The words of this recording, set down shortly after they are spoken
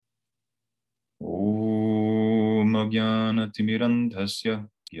ज्ञानतिमिरन्धस्य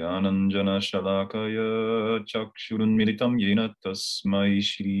ज्ञानञ्जनशलाकया चक्षुरुन्मिलितं येन तस्मै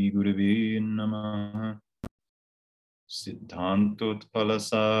श्रीगुरवे नमः।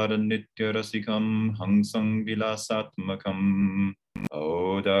 सिद्धान्तोत्पलसारनित्यरसिकं हंसं विलासात्मकम्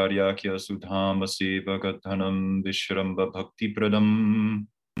औदार्याख्यसुधामसेवकधनं विश्रम्भभक्तिप्रदम्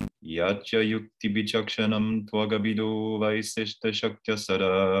याच युक्तिविचक्षणं त्वगविदो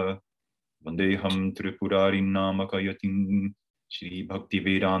वैशिष्टशक्त्यसरा वन्देऽहं त्रिपुरारिं नामकयतिं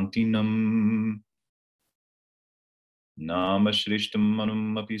श्रीभक्तिवेदान्तिनम् नामश्रेष्ठम्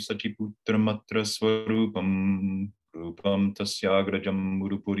अनुमपि सखिपुत्रमत्र स्वरूपं रूपं तस्याग्रजं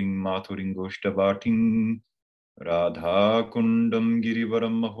मुरुपुरीं माथुरीं गोष्ठवाटिं राधाकुण्डं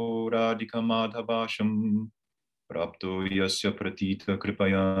गिरिवरं महोराधिकमाधवाशं प्राप्तो यस्य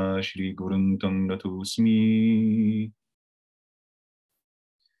प्रतीतकृपया श्रीगुरुं तं नतोऽस्मि।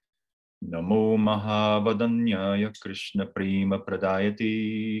 नमो महावदन्याय कृष्णप्रेमप्रदायते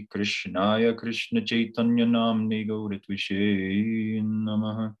कृष्णाय कृष्णचैतन्यनाम्ने गौरत्विषे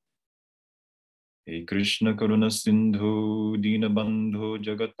नमः। हे कृष्ण करुणसिन्धो दीनबन्धो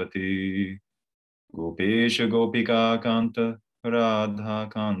जगत्पते गोपेश गोपिकाकान्त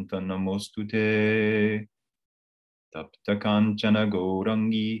राधाकान्त नमोऽस्तुते। तप्त काञ्चन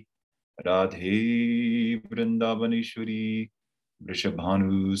गौरङ्गी राधे वृन्दावनेश्वरी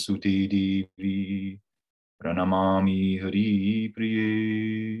वृषभानुसुते देवी प्रणमामि हरिप्रिये।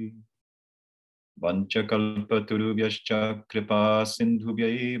 वञ्चकल्पतरुभ्यश्च कृपा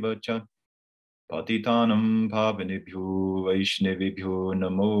सिन्धुभ्यैव च पतितानं पावनेभ्यो वैष्णवेभ्यो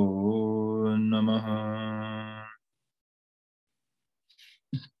नमो नमः।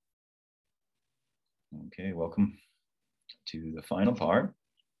 Okay, welcome to the final part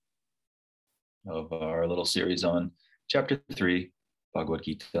of our little series on Chapter 3, Bhagavad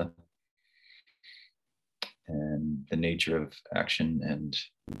Gita, and the nature of action and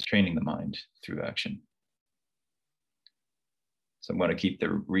training the mind through action. So I'm going to keep the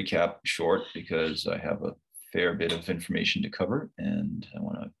recap short because I have a fair bit of information to cover, and I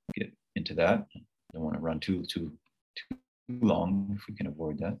want to get into that. I don't want to run too long if we can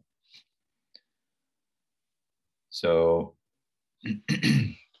avoid that. So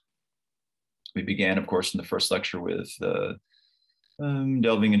we began, of course, in the first lecture with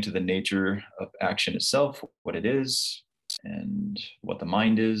delving into the nature of action itself, what it is, and what the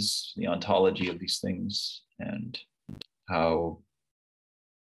mind is, the ontology of these things, and how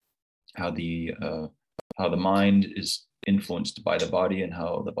the mind is influenced by the body and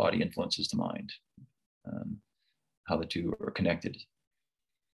how the body influences the mind, how the two are connected.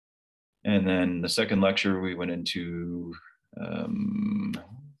 And then the second lecture, we went into, what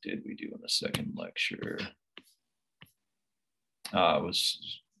did we do in the second lecture? It was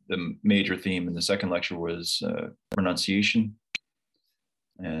the major theme in the second lecture was renunciation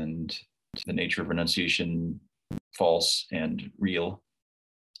and the nature of renunciation, false and real.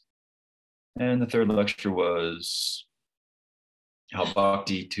 And the third lecture was how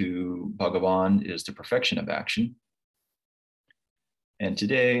bhakti to Bhagavan is the perfection of action. And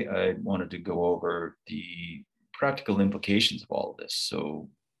today I wanted to go over the practical implications of all of this. So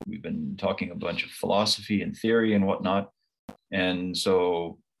we've been talking a bunch of philosophy and theory and whatnot. And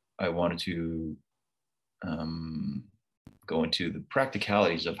so I wanted to go into the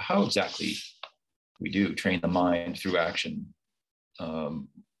practicalities of how exactly we do train the mind through action,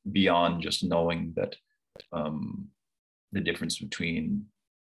 beyond just knowing that the difference between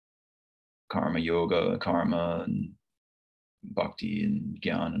karma yoga, karma, and bhakti and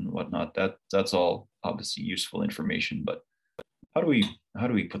gyan and whatnot. That's all obviously useful information, but how do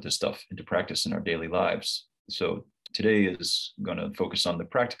we put this stuff into practice in our daily lives? So today is going to focus on the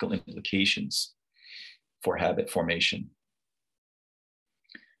practical implications for habit formation,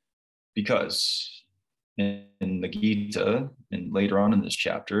 because in the Gita, and later on in this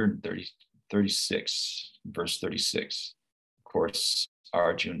chapter, 36, verse 36, of course,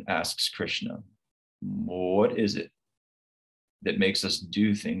 Arjuna asks Krishna, what is it that makes us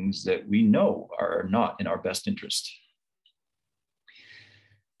do things that we know are not in our best interest?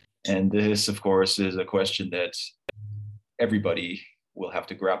 And this, of course, is a question that everybody will have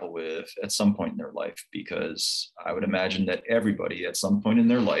to grapple with at some point in their life, because I would imagine that everybody at some point in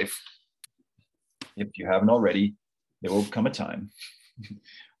their life, if you haven't already, there will come a time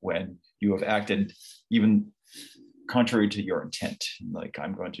when you have acted even contrary to your intent. Like,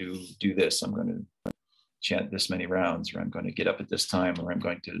 I'm going to do this, I'm going to chant this many rounds, or I'm going to get up at this time, or I'm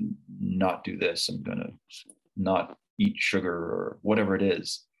going to not do this, I'm going to not eat sugar, or whatever it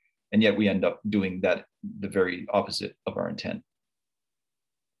is. And yet we end up doing that, the very opposite of our intent.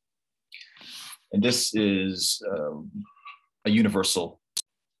 And this is a universal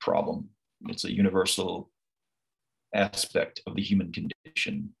problem. It's a universal aspect of the human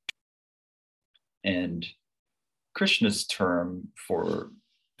condition. And Krishna's term for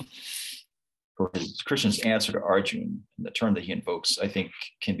Krishna's answer to Arjun, the term that he invokes, I think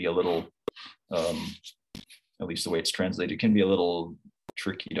can be a little, at least the way it's translated, can be a little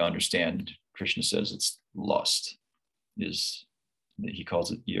tricky to understand. Krishna says it's lust, he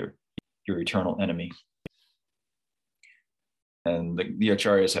calls it your eternal enemy. And the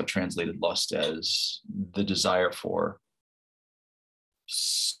acharyas have translated lust as the desire for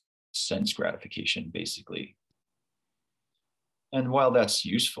sense gratification, basically. And while that's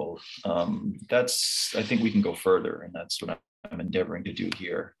useful, I think we can go further, and that's what I'm endeavoring to do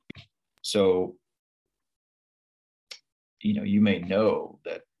here. So, you may know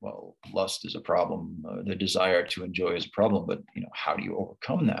that, well, lust is a problem, the desire to enjoy is a problem, but how do you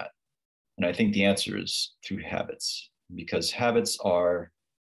overcome that? And I think the answer is through habits, because habits are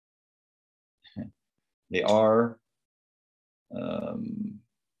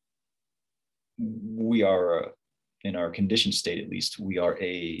we are, in our conditioned state at least, we are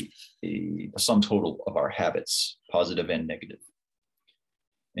a sum total of our habits, positive and negative.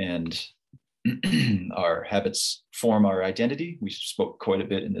 And our habits form our identity. We spoke quite a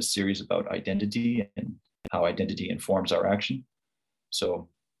bit in this series about identity and how identity informs our action. So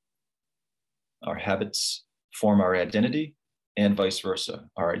our habits form our identity, and vice versa.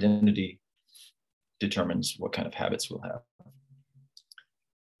 Our identity determines what kind of habits we'll have.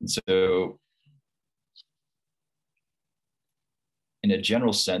 And so, in a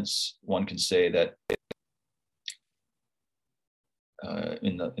general sense, one can say that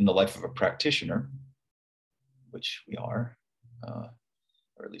in the life of a practitioner, which we are,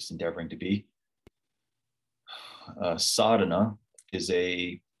 or at least endeavoring to be, sadhana is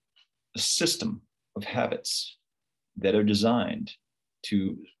a system of habits that are designed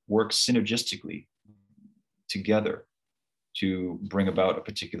to work synergistically together to bring about a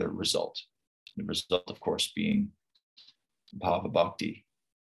particular result. The result, of course, being bhava bhakti,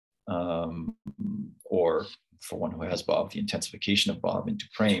 or for one who has bhav, the intensification of bhav into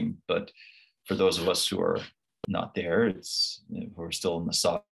prem. But for those of us who are not there, we're still in the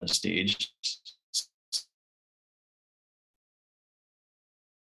sadhana stage.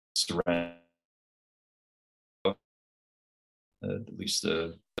 Surrender, at least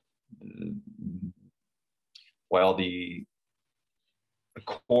while the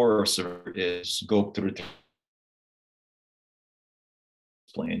core is Goptruta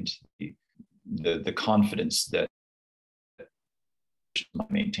explained, the confidence that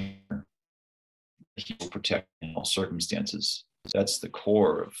maintain, he will protect in all circumstances. That's the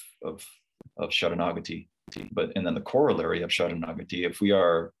core of Sharanagati. And then the corollary of Sharanagati, if we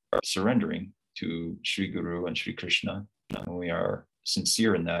are surrendering to Sri Guru and Sri Krishna, and we are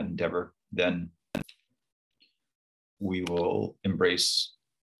sincere in that endeavor, then we will embrace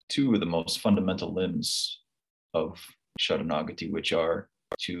two of the most fundamental limbs of Sharanagati, which are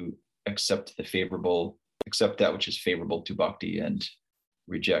to accept that which is favorable to bhakti and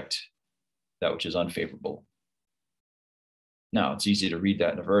reject that which is unfavorable. Now, it's easy to read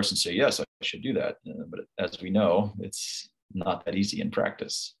that in a verse and say, yes, I should do that. But as we know, it's not that easy in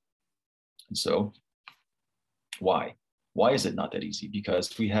practice. And so, why? Why is it not that easy?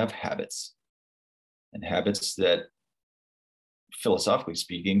 Because we have habits, and habits that, philosophically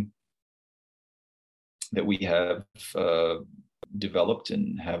speaking, that we have developed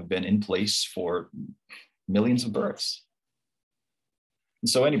and have been in place for millions of births. And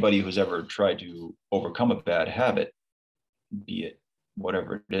so anybody who's ever tried to overcome a bad habit, be it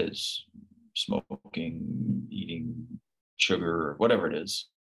whatever it is, smoking, eating sugar, whatever it is,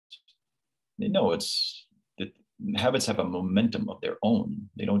 they know that habits have a momentum of their own.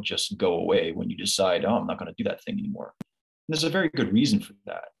 They don't just go away when you decide, oh, I'm not going to do that thing anymore. And there's a very good reason for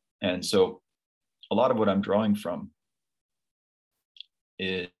that. And so a lot of what I'm drawing from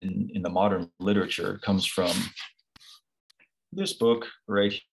in the modern literature comes from this book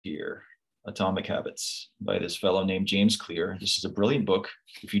right here, Atomic Habits, by this fellow named James Clear. This is a brilliant book.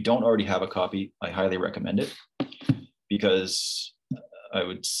 If you don't already have a copy, I highly recommend it, because I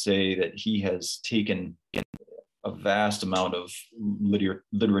would say that he has taken a vast amount of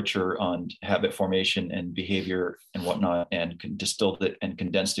literature on habit formation and behavior and whatnot, and distilled it and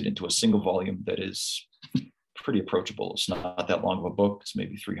condensed it into a single volume that is pretty approachable. It's not that long of a book. It's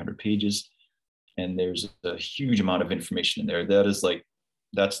maybe 300 pages. And there's a huge amount of information in there.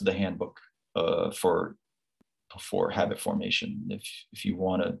 That's the handbook for habit formation. If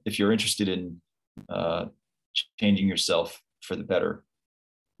you're interested in changing yourself for the better,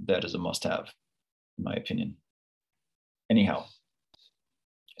 that is a must-have. in my opinion. Anyhow,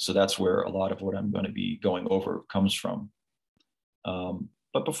 so that's where a lot of what I'm going to be going over comes from.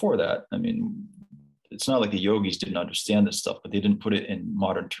 But before that, I mean, it's not like the yogis didn't understand this stuff, but they didn't put it in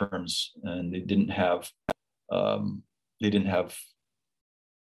modern terms, and they didn't have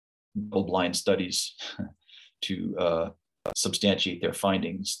double-blind studies to substantiate their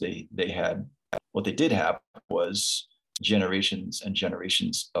findings. They had, what they did have was generations and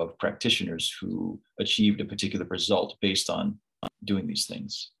generations of practitioners who achieved a particular result based on doing these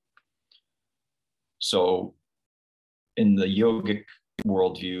things. So in the yogic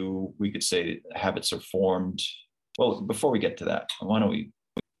worldview, we could say habits are formed. Well, before we get to that,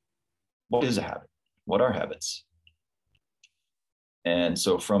 what is a habit? What are habits? And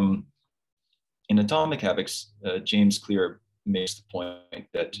so in Atomic Habits, James Clear makes the point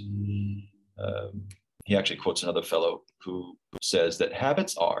that he actually quotes another fellow who says that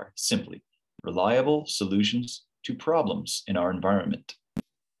habits are simply reliable solutions to problems in our environment.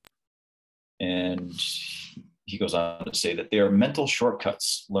 And he goes on to say that they are mental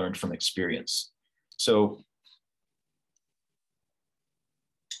shortcuts learned from experience. So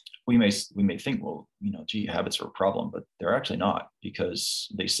we may think, well, gee, habits are a problem, but they're actually not,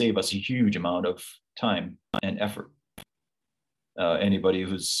 because they save us a huge amount of time and effort. Anybody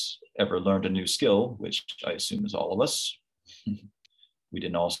who's ever learned a new skill, which I assume is all of us, we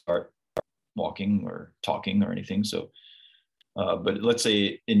didn't all start walking or talking or anything. So, but let's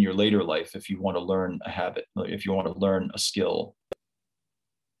say in your later life, if you want to learn a habit, if you want to learn a skill,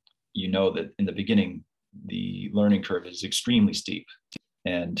 you know that in the beginning, the learning curve is extremely steep,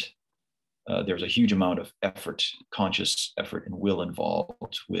 and there's a huge amount of effort, conscious effort and will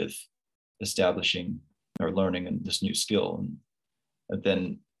involved with establishing or learning this new skill. And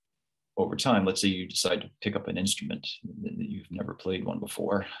then over time, let's say you decide to pick up an instrument that you've never played one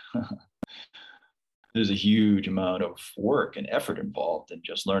before. There's a huge amount of work and effort involved in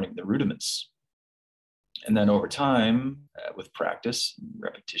just learning the rudiments. And then over time, with practice,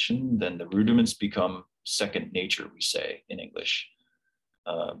 repetition, then the rudiments become second nature, we say in English.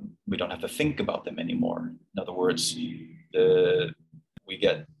 We don't have to think about them anymore. In other words, we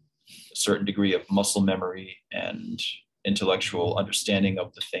get a certain degree of muscle memory and intellectual understanding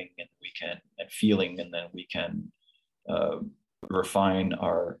of the thing, and feeling, and then we can refine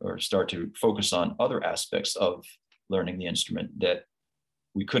or start to focus on other aspects of learning the instrument that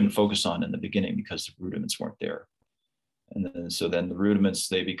we couldn't focus on in the beginning because the rudiments weren't there. And then the rudiments,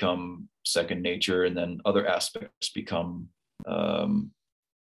 they become second nature, and then other aspects become,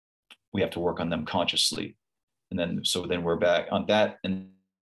 we have to work on them consciously. And then we're back on that and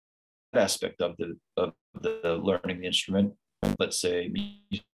that aspect of the learning the instrument. Let's say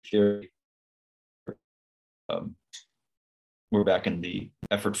music theory. We're back in the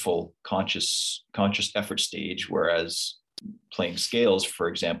effortful, conscious effort stage, whereas playing scales, for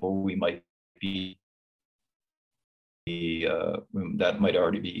example, we might be that might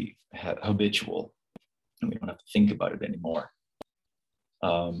already be habitual, and we don't have to think about it anymore.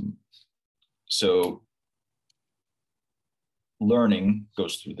 So learning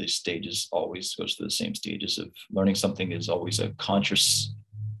goes through these stages, always goes through the same stages of learning something. Is always a conscious,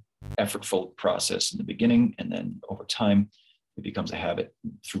 effortful process in the beginning, and then over time, it becomes a habit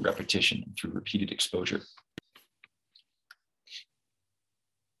through repetition and through repeated exposure.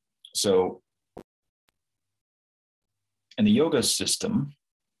 So in the yoga system,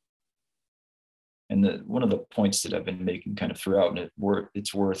 and one of the points that I've been making kind of throughout, and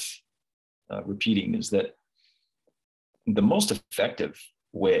it's worth repeating, is that the most effective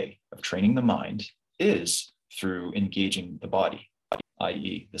way of training the mind is through engaging the body,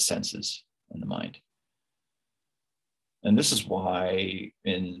 i.e. the senses and the mind. And this is why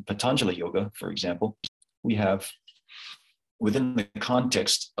in Patanjali Yoga, for example, we have, within the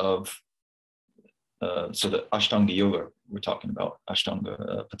context of, so the Ashtanga Yoga, we're talking about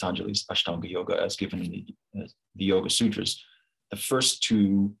Patanjali's Ashtanga Yoga as given in the Yoga Sutras. The first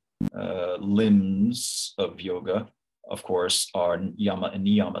two limbs of yoga, of course, are yama and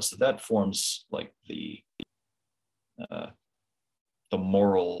niyama. So that forms like the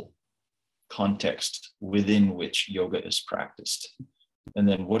moral context within which yoga is practiced. And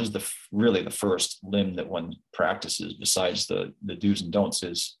then what is really the first limb that one practices besides the do's and don'ts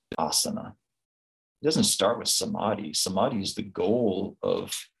is asana. It doesn't start with samadhi. Samadhi is the goal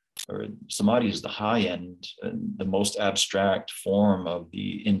of, or samadhi is the high end and the most abstract form of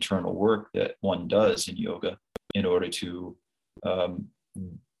the internal work that one does in yoga in order to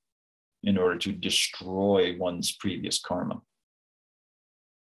destroy one's previous karma.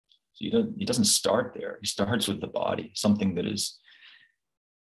 So he doesn't start there. He starts with the body, something that is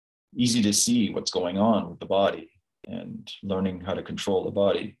easy to see what's going on with the body, and learning how to control the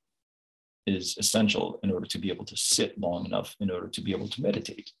body is essential in order to be able to sit long enough in order to be able to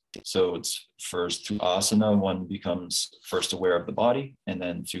meditate. So it's first through asana, one becomes first aware of the body, and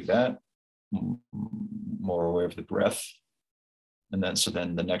then through that, more aware of the breath. And then, so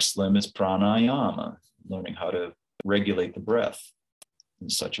then the next limb is pranayama, learning how to regulate the breath in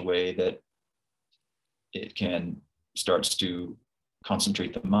such a way that it starts to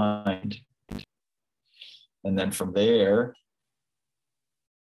concentrate the mind. And then from there,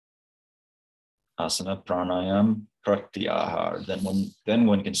 asana, pranayam, pratyahar. Then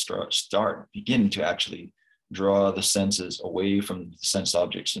one can begin to actually draw the senses away from the sense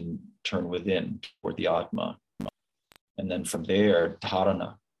objects and turn within toward the Atma. And then from there,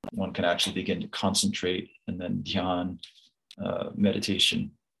 dharana, one can actually begin to concentrate, and then dhyan,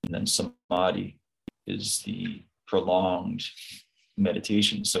 meditation, and then samadhi is the prolonged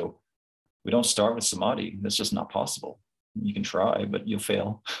meditation. So we don't start with samadhi. That's just not possible. You can try, but you'll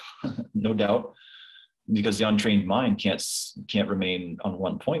fail, no doubt, because the untrained mind can't remain on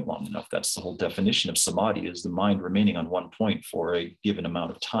one point long enough. That's the whole definition of samadhi, is the mind remaining on one point for a given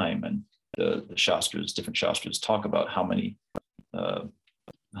amount of time. And the shastras, different shastras, talk about how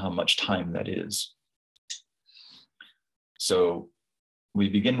much time that is. So we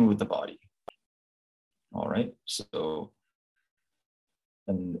begin with the body. All right. So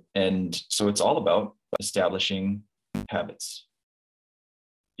and so it's all about establishing habits,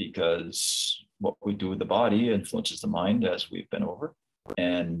 because what we do with the body influences the mind, as we've been over.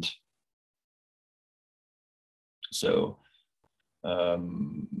 And so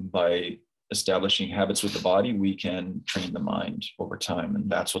by establishing habits with the body, we can train the mind over time. And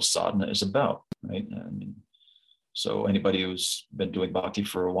that's what sadhana is about, right? I mean, so anybody who's been doing bhakti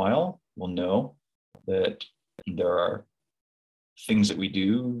for a while will know that there are things that we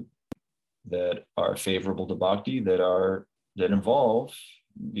do that are favorable to bhakti, that involve,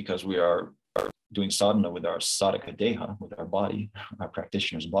 because we are doing sadhana with our sadhaka deha, with our body, our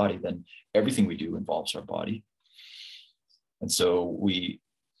practitioner's body, then everything we do involves our body. And so we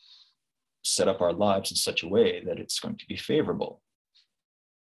set up our lives in such a way that it's going to be favorable.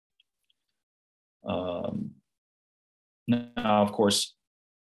 Now, of course,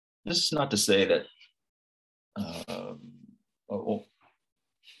 this is not to say that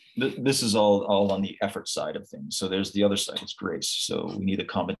this is all on the effort side of things. So there's the other side, it's grace. So we need a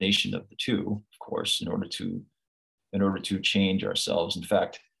combination of the two, of course, in order to change ourselves. In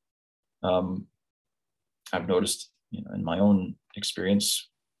fact, I've noticed, in my own experience,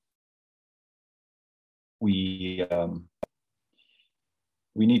 we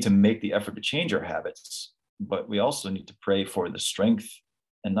need to make the effort to change our habits, but we also need to pray for the strength,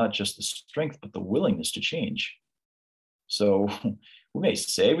 and not just the strength, but the willingness to change. So we may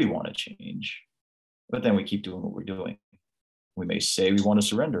say we want to change, but then we keep doing what we're doing. We may say we want to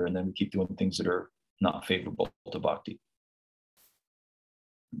surrender, and then we keep doing things that are not favorable to bhakti.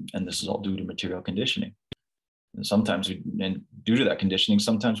 And this is all due to material conditioning. And sometimes, and due to that conditioning,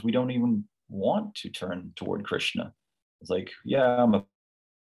 sometimes we don't even want to turn toward Krishna. It's like, yeah,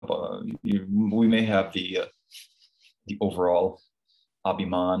 we may have the overall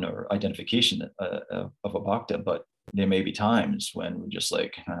abhiman or identification of a bhakta, but there may be times when we're just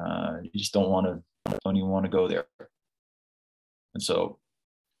like, you just don't even want to go there. And so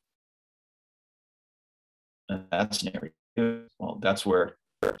that's an area. Well, that's where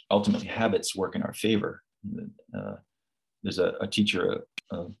ultimately habits work in our favor. There's a teacher,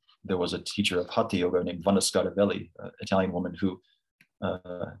 there was a teacher of Hatha Yoga named Vanda Scaravelli, an Italian woman, who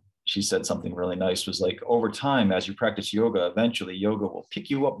she said something really nice, was like, over time, as you practice yoga, eventually yoga will pick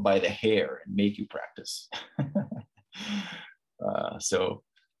you up by the hair and make you practice. So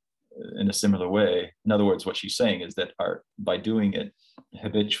in a similar way, in other words, what she's saying is that by doing it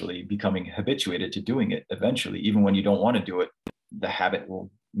habitually, becoming habituated to doing it, eventually, even when you don't want to do it, the habit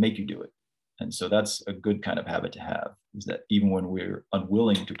will make you do it. And so that's a good kind of habit to have, is that even when we're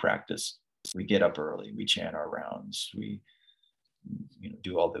unwilling to practice, we get up early, we chant our rounds, we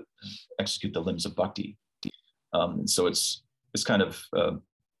execute the limbs of bhakti. And so it's kind of,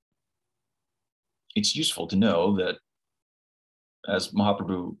 it's useful to know that, as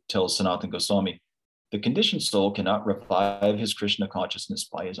Mahaprabhu tells Sanatana Goswami, the conditioned soul cannot revive his Krishna consciousness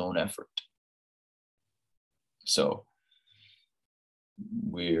by his own effort. So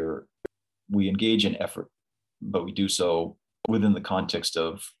we engage in effort, but we do so within the context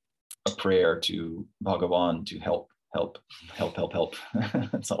of a prayer to Bhagavan to help.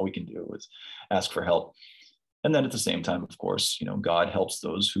 That's all we can do, is ask for help. And then at the same time, of course, God helps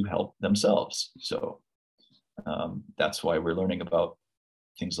those who help themselves. So that's why we're learning about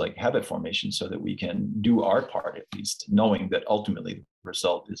things like habit formation so that we can do our part, at least knowing that ultimately the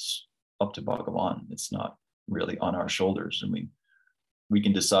result is up to Bhagavan. It's not really on our shoulders. I mean, we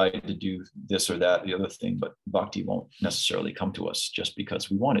can decide to do this or that, the other thing, but bhakti won't necessarily come to us just because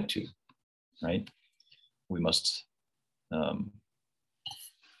we want it to, right? We must,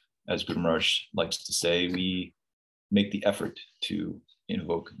 as Guru Maharaj likes to say, we make the effort to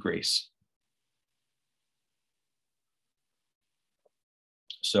invoke grace.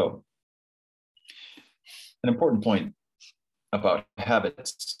 So, an important point about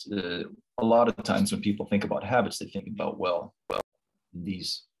habits, a lot of times when people think about habits, they think about, well,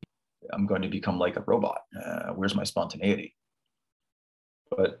 these, I'm going to become like a robot. Where's my spontaneity?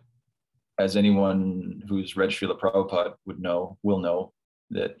 But as anyone who's read Srila Prabhupada will know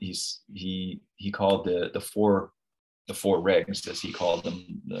that he called the four regs, as he called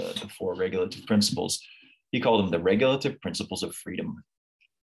them, the four regulative principles. He called them the regulative principles of freedom.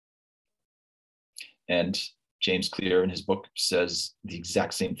 And James Clear in his book says the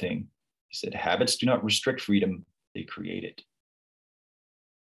exact same thing. He said, habits do not restrict freedom, they create it.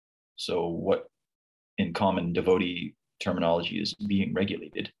 So what in common devotee terminology is being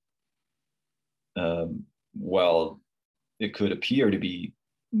regulated, while it could appear to be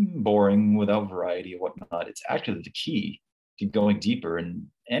boring without variety or whatnot, it's actually the key to going deeper in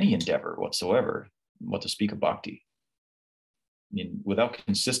any endeavor whatsoever, what to speak of bhakti. I mean, without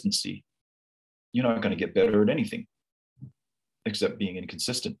consistency, you're not going to get better at anything except being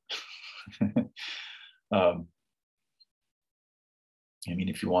inconsistent. I mean,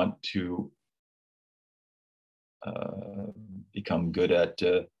 if you want to become good at,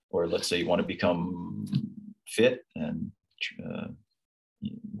 or let's say you want to become fit, and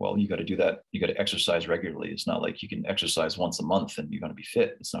well, you got to do that. You got to exercise regularly. It's not like you can exercise once a month and you're going to be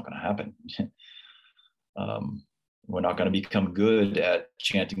fit. It's not going to happen. We're not going to become good at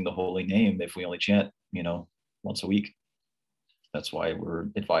chanting the holy name if we only chant, once a week. That's why we're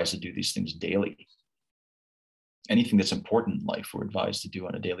advised to do these things daily. Anything that's important in life, we're advised to do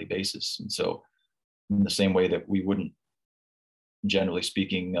on a daily basis. And so in the same way that we wouldn't, generally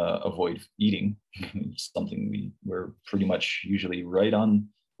speaking, avoid eating, something we're pretty much usually right on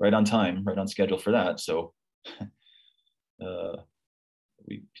time, right on schedule for that. So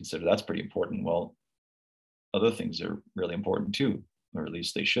we consider that's pretty important. Well, other things are really important too, or at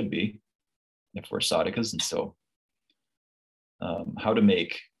least they should be if we're sadhakas. And so how to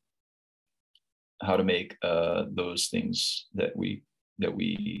make those things that we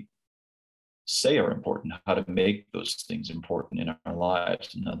say are important, how to make those things important in our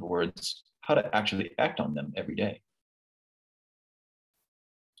lives. In other words, how to actually act on them every day.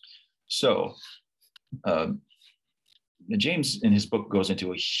 So James in his book goes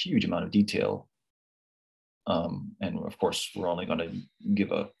into a huge amount of detail. And of course, we're only going to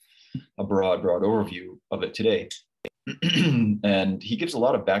give a broad overview of it today. And he gives a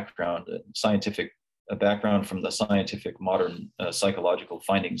lot of background, a background from the scientific modern psychological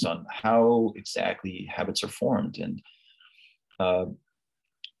findings on how exactly habits are formed. And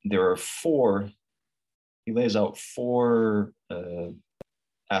there are he lays out four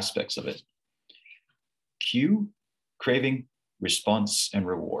aspects of it: cue, craving, response, and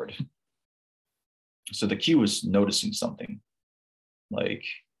reward. So the cue is noticing something. Like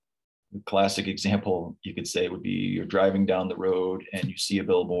the classic example you could say would be you're driving down the road and you see a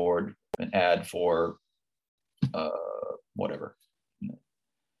billboard, an ad for whatever.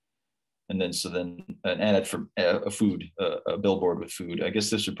 And then an ad for a billboard with food. I guess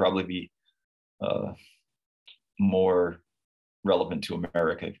this would probably be more relevant to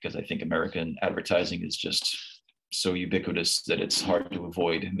America, because I think American advertising is just so ubiquitous that it's hard to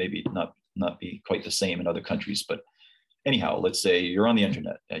avoid. Maybe not be quite the same in other countries, but anyhow, let's say you're on the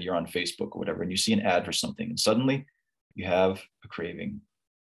internet, you're on Facebook or whatever, and you see an ad for something, and suddenly you have a craving.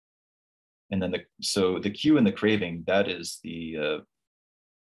 And then the cue and the craving, that is the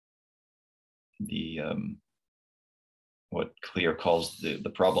what Clear calls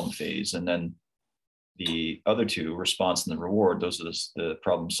the problem phase. And then the other two, response and the reward, those are the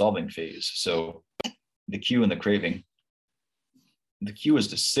problem solving phase. So the cue and the craving, the cue is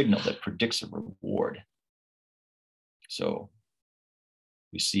the signal that predicts a reward. So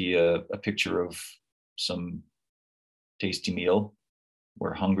we see a picture of some tasty meal,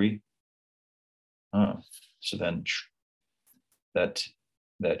 we're hungry. So then that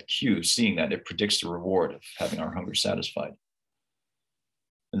cue, seeing that, it predicts the reward of having our hunger satisfied.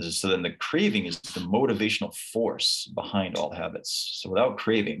 And so then the craving is the motivational force behind all habits. So without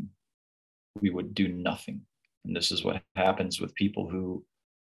craving, we would do nothing. And this is what happens with people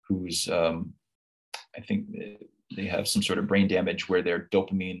whose I think they have some sort of brain damage where their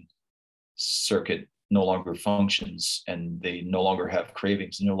dopamine circuit no longer functions, and they no longer have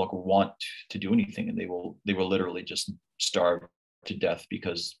cravings, they no longer want to do anything, and they will literally just starve to death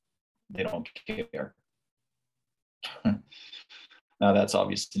because they don't care. Now that's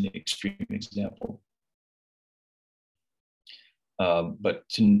obviously an extreme example, but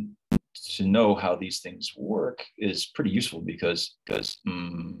to know how these things work is pretty useful, because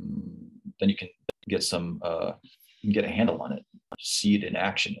then you can get get a handle on it, see it in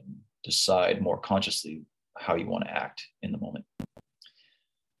action, and decide more consciously how you want to act in the moment.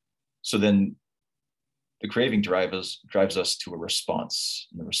 So then the craving drives us to a response.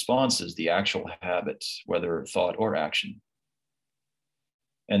 And the response is the actual habit, whether thought or action.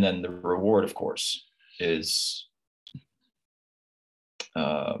 And then the reward, of course, is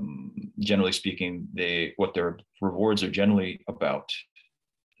generally speaking, what their rewards are generally about.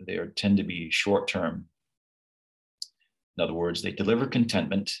 They tend to be short-term. In other words, they deliver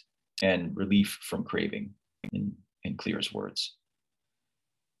contentment and relief from craving, in Clear's words.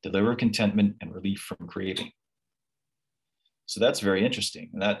 Deliver contentment and relief from craving. So that's very interesting.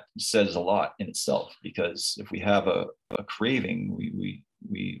 And that says a lot in itself, because if we have a craving,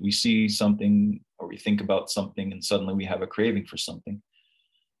 we see something, or we think about something, and suddenly we have a craving for something.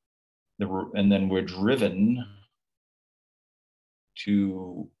 And then we're driven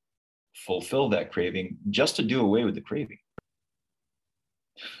to fulfill that craving just to do away with the craving.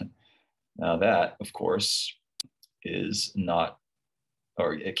 Now that, of course, is not,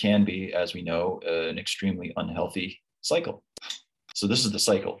 or it can be, as we know, an extremely unhealthy cycle. So this is the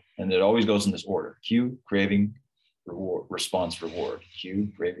cycle, and it always goes in this order: cue, craving, reward, response, reward,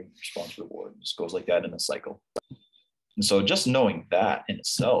 cue, craving, response, reward. It just goes like that in a cycle. And so just knowing that in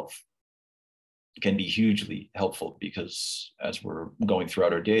itself can be hugely helpful, because as we're going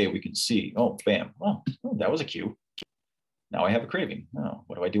throughout our day, we can see, oh, bam, oh, that was a cue. Now I have a craving. Oh,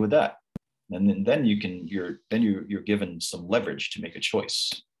 what do I do with that? And then you're given some leverage to make a choice.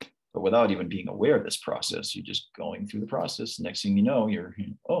 But without even being aware of this process, you're just going through the process. Next thing you know,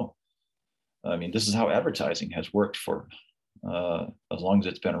 this is how advertising has worked for as long as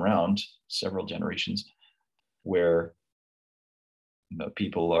it's been around, several generations, where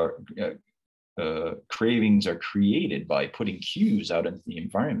people are cravings are created by putting cues out into the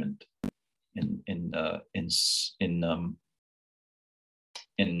environment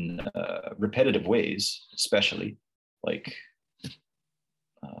in repetitive ways, especially like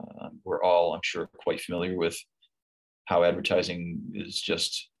we're all, I'm sure, quite familiar with how advertising is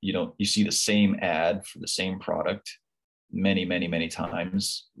just, you see the same ad for the same product many, many, many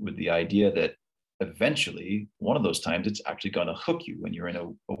times, with the idea that eventually one of those times it's actually going to hook you when you're in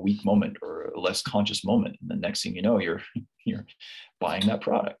a weak moment or a less conscious moment. And the next thing you know, you're buying that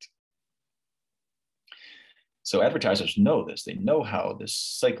product. So advertisers know this. They know how this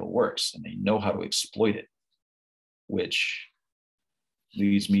cycle works, and they know how to exploit it, which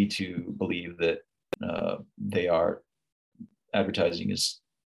leads me to believe that advertising is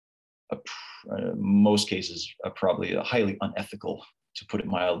most cases probably a highly unethical, to put it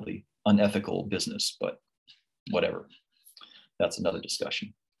mildly, unethical business, but whatever. That's another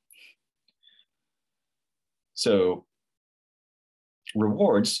discussion. So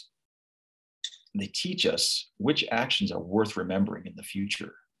rewards, they teach us which actions are worth remembering in the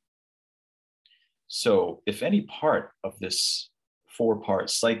future. So if any part of this 4-part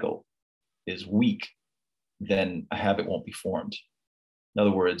cycle is weak, then a habit won't be formed. In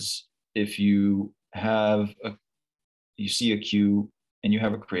other words, if you see a cue and you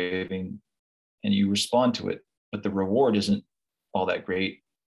have a craving and you respond to it, but the reward isn't all that great,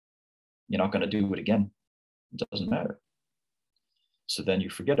 you're not going to do it again. It doesn't matter. So then you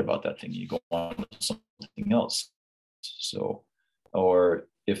forget about that thing, you go on to something else. So, or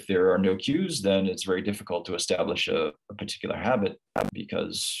if there are no cues, then it's very difficult to establish a particular habit,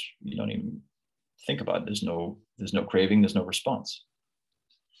 because you don't even think about it. There's no craving, there's no response.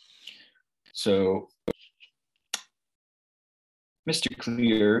 So Mr.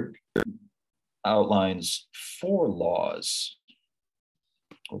 Clear outlines 4 laws,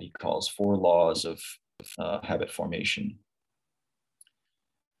 what he calls 4 laws of habit formation.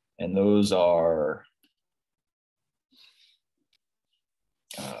 And those are,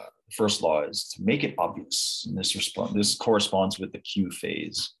 first law is to make it obvious. And this corresponds with the cue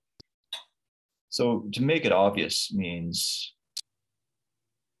phase. So to make it obvious means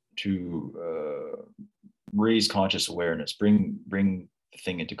to raise conscious awareness, bring the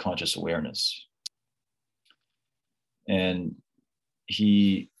thing into conscious awareness. And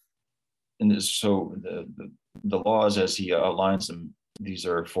so the laws, as he outlines them, these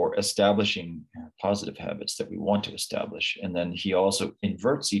are for establishing positive habits that we want to establish. And then he also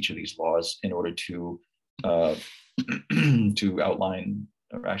inverts each of these laws in order to to outline,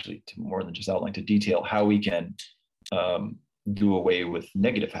 or actually to more than just outline, to detail how we can do away with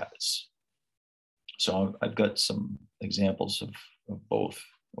negative habits. So I've got some examples of both,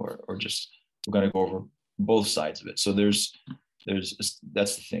 or just we're going to go over both sides of it. So there's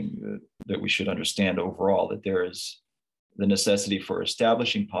that's the thing that we should understand overall, that there is the necessity for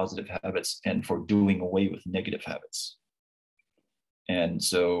establishing positive habits and for doing away with negative habits. And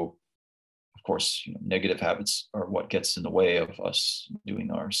so, of course, negative habits are what gets in the way of us doing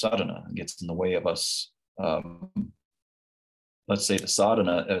our sadhana, and gets in the way of us, let's say the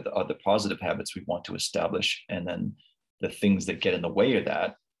sadhana, the positive habits we want to establish, and then the things that get in the way of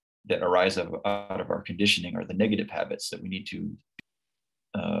that arise out of our conditioning, are the negative habits that we need to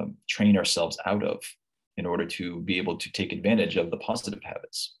train ourselves out of in order to be able to take advantage of the positive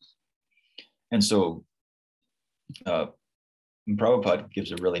habits. And so Prabhupada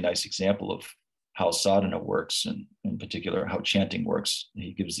gives a really nice example of how sadhana works, and in particular how chanting works.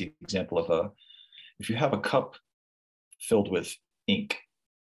 He gives the example of if you have a cup filled with ink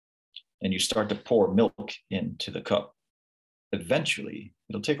and you start to pour milk into the cup, eventually,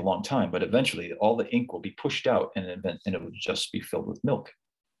 it'll take a long time, but eventually all the ink will be pushed out, and it will just be filled with milk.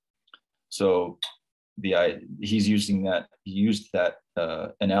 So he used that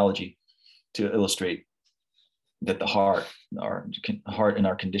analogy to illustrate that the heart in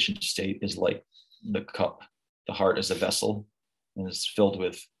our conditioned state is like the cup. The heart is a vessel and is filled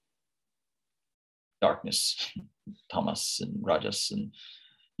with darkness, tamas and rajas, and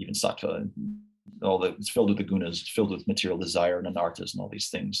even sattva, and it's filled with the gunas, it's filled with material desire and anarthas and all these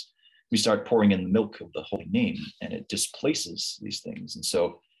things. We start pouring in the milk of the holy name, and it displaces these things. And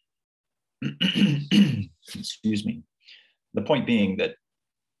so, excuse me, the point being that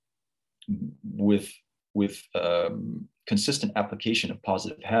with consistent application of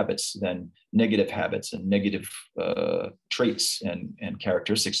positive habits, then negative habits and negative traits and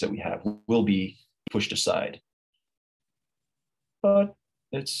characteristics that we have will be pushed aside. But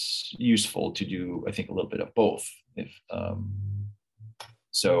it's useful to do, I think, a little bit of both.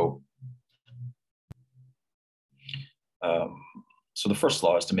 So the first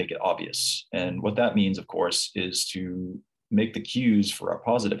law is to make it obvious. And what that means, of course, is to make the cues for our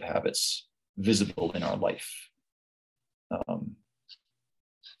positive habits visible in our life.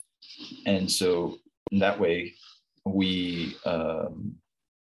 And so in that way, we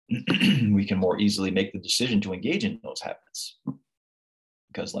we can more easily make the decision to engage in those habits.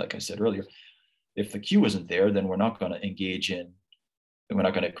 Because like I said earlier, if the cue isn't there, then we're not going to engage in, and we're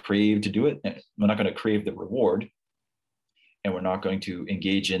not going to crave to do it. We're not going to crave the reward, and we're not going to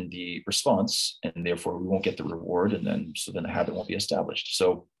engage in the response, and therefore we won't get the reward. And then the habit won't be established.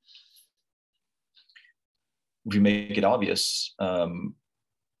 So if we make it obvious,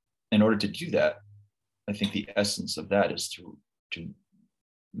 in order to do that, I think the essence of that is to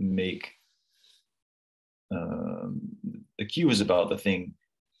make the cue is about the thing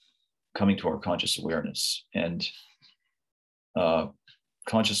coming to our conscious awareness, and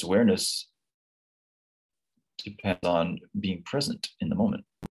conscious awareness depends on being present in the moment.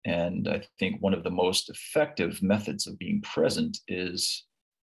 And I think one of the most effective methods of being present is,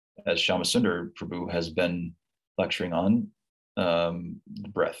 as Shyamasundar Prabhu has been lecturing on, the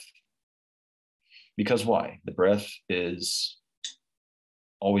breath. Because why? The breath is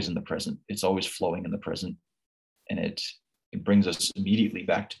always in the present. It's always flowing in the present. And it brings us immediately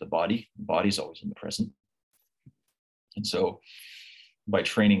back to the body. The body's always in the present. And so by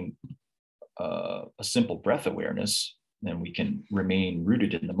training a simple breath awareness, then we can remain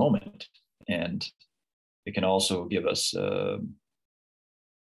rooted in the moment. And it can also give us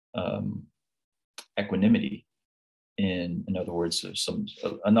equanimity. In other words,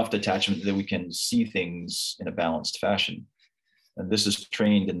 enough detachment that we can see things in a balanced fashion. And this is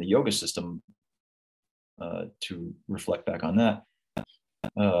trained in the yoga system, to reflect back on that,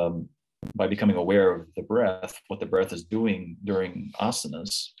 by becoming aware of the breath, what the breath is doing during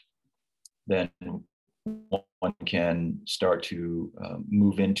asanas, then one can start to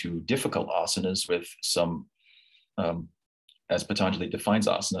move into difficult asanas with some, as Patanjali defines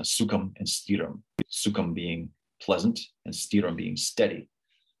asana, sukham and stiram. Sukham being pleasant and stiram being steady.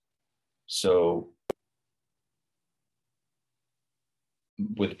 So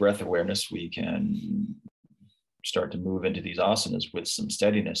with breath awareness, we can start to move into these asanas with some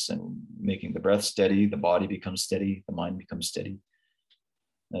steadiness, and making the breath steady, the body becomes steady, the mind becomes steady.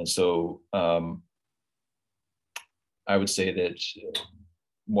 And so I would say that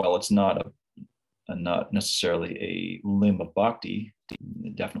while it's not necessarily a limb of bhakti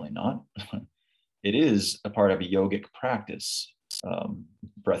Definitely not. It is a part of a yogic practice,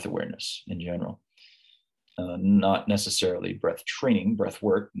 breath awareness in general. Not necessarily breath training, breath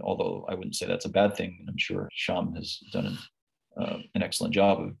work, although I wouldn't say that's a bad thing. I'm sure Sham has done an excellent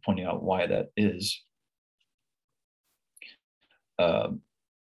job of pointing out why that is.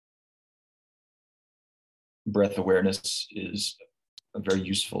 Breath awareness is a very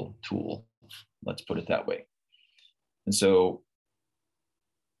useful tool, let's put it that way. And so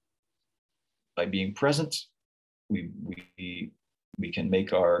by being present, we can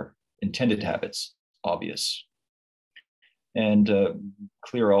make our intended habits obvious. And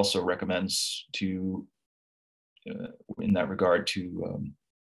Clear also recommends to, in that regard, to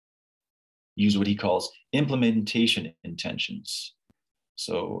use what he calls implementation intentions.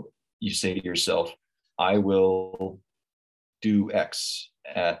 So you say to yourself, I will do X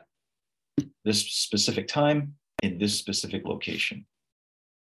at this specific time in this specific location.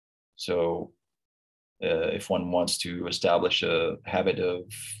 So if one wants to establish a habit of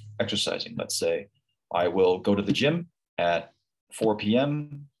exercising, let's say, I will go to the gym at 4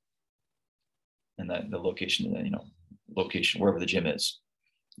 p.m. and that the location, location wherever the gym is,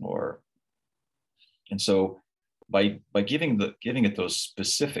 and so by giving it those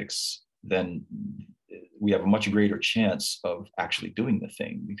specifics, then we have a much greater chance of actually doing the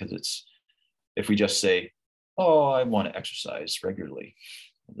thing, because if we just say, oh, I want to exercise regularly,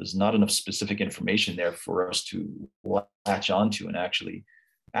 there's not enough specific information there for us to latch onto and actually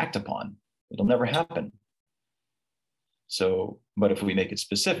act upon. It'll never happen. So, but if we make it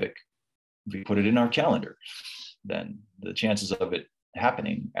specific, if we put it in our calendar, then the chances of it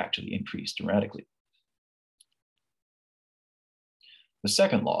happening actually increase dramatically. The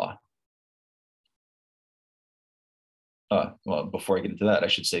second law, well, before I get into that, I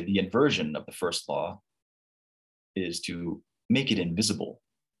should say the inversion of the first law is to make it invisible.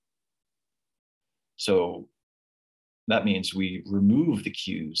 So that means we remove the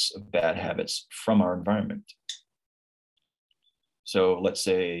cues of bad habits from our environment. So let's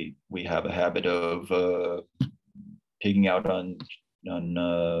say we have a habit of pigging out on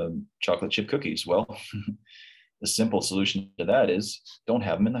chocolate chip cookies. Well, the simple solution to that is don't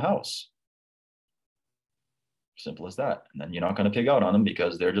have them in the house. Simple as that. And then you're not going to pig out on them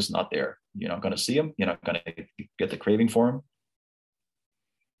because they're just not there. You're not going to see them. You're not going to get the craving for them.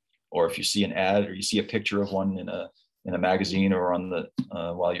 Or if you see an ad or you see a picture of one in a magazine or on the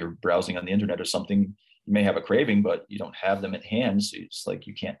while you're browsing on the internet or something, you may have a craving, but you don't have them at hand. So it's like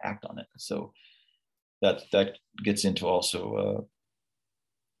you can't act on it. So that gets into also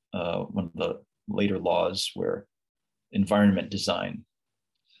one of the later laws, where environment design.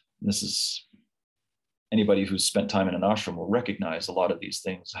 And this is, anybody who's spent time in an ashram will recognize a lot of these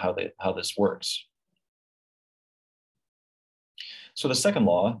things, how this works. So the second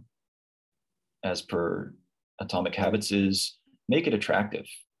law, as per Atomic Habits, is make it attractive.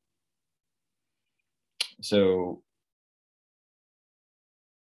 So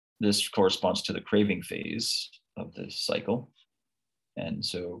this corresponds to the craving phase of the cycle. And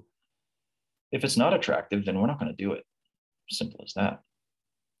so if it's not attractive, then we're not going to do it. Simple as that.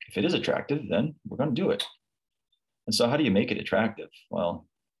 If it is attractive, then we're going to do it. And so how do you make it attractive? Well,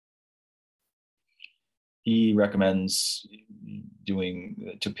 he recommends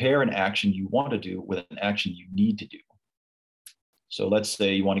to pair an action you want to do with an action you need to do. So let's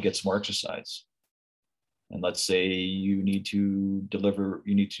say you want to get some more exercise. And let's say you need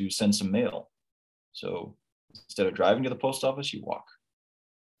to send some mail. So instead of driving to the post office, you walk.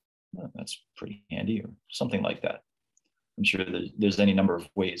 Well, that's pretty handy, or something like that. I'm sure there's any number of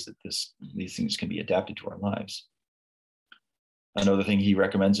ways that these things can be adapted to our lives. Another thing he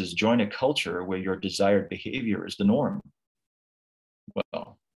recommends is join a culture where your desired behavior is the norm.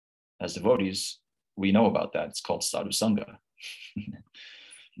 Well, as devotees, we know about that. It's called sadhu sangha.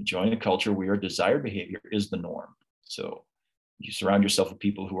 Join a culture where your desired behavior is the norm. So you surround yourself with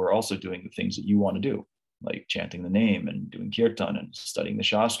people who are also doing the things that you want to do, like chanting the name and doing kirtan and studying the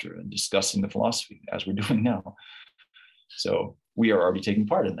shastra and discussing the philosophy, as we're doing now. So we are already taking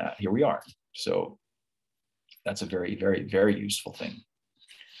part in that. Here we are. So that's a very, very, very useful thing.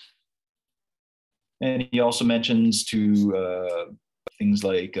 And he also mentions to things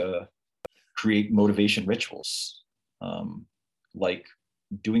like create motivation rituals, like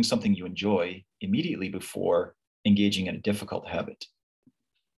doing something you enjoy immediately before engaging in a difficult habit.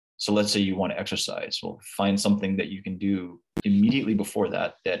 So let's say you want to exercise. Well, find something that you can do immediately before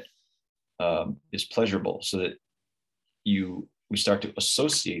that is pleasurable, so that we start to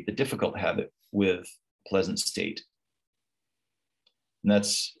associate the difficult habit with pleasant state. And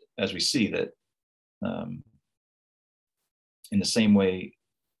that's, as we see, that In the same way,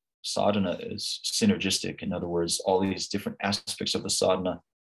 sadhana is synergistic. In other words, all these different aspects of the sadhana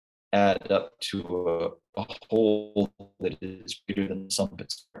add up to a whole that is greater than the sum of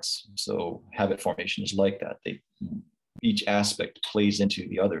its parts. So habit formation is like that. Each aspect plays into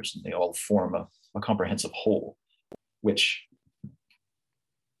the others, and they all form a comprehensive whole, which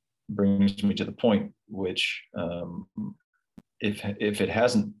brings me to the point which, if it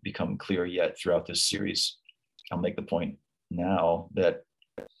hasn't become clear yet throughout this series, I'll make the point now that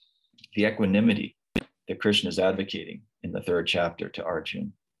the equanimity that Krishna is advocating in the third chapter to Arjuna,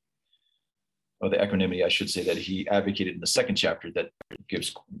 or the equanimity, I should say, that he advocated in the second chapter that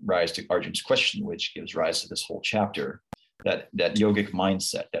gives rise to Arjuna's question, which gives rise to this whole chapter, that yogic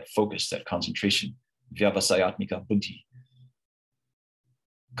mindset, that focus, that concentration, vyavasayatmika buddhi.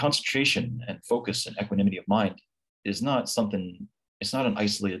 Concentration and focus and equanimity of mind is not something, it's not an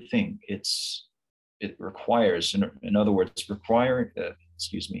isolated thing. It requires, in other words,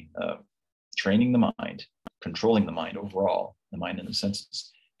 training the mind, controlling the mind overall, the mind and the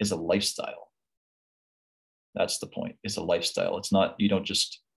senses, is a lifestyle. That's the point. It's a lifestyle. It's not, you don't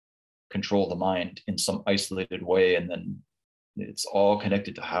just control the mind in some isolated way, and then it's all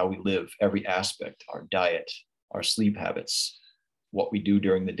connected to how we live, every aspect, our diet, our sleep habits, what we do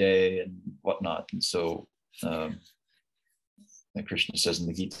during the day and whatnot. And so like Krishna says in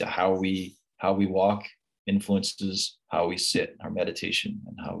the Gita, how we walk influences how we sit, our meditation,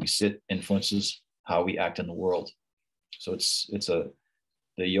 and how we sit influences how we act in the world. So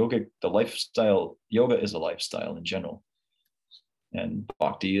the lifestyle, yoga is a lifestyle in general. And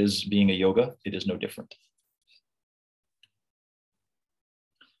bhakti is being a yoga, it is no different.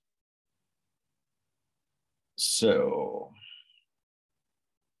 So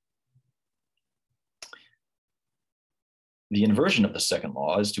the inversion of the second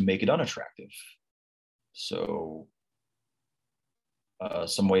law is to make it unattractive. So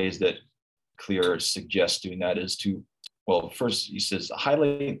some ways that Clear suggests doing that is to, well, first he says,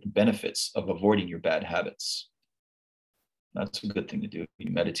 highlight the benefits of avoiding your bad habits. That's a good thing to do.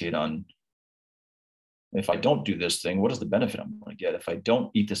 You meditate on, if I don't do this thing, what is the benefit I'm going to get? If I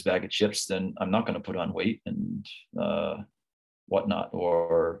don't eat this bag of chips, then I'm not going to put on weight and whatnot.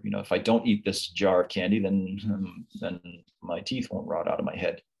 Or, if I don't eat this jar of candy, then my teeth won't rot out of my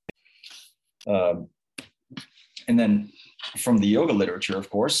head. And then from the yoga literature, of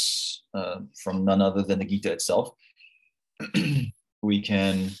course, from none other than the Gita itself, we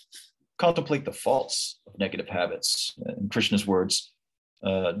can contemplate the faults of negative habits. In Krishna's words,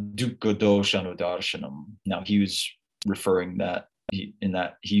 dukkha doshanudarshanam. Now he was referring that, he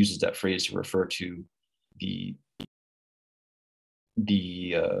uses that phrase to refer to the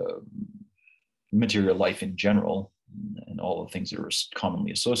material life in general and all the things that are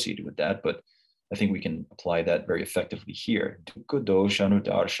commonly associated with that. But I think we can apply that very effectively here. Dukkha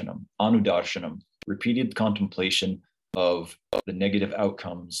doshanudarshanam, anudarshanam, repeated contemplation of the negative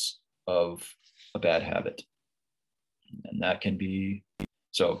outcomes of a bad habit. And that can be,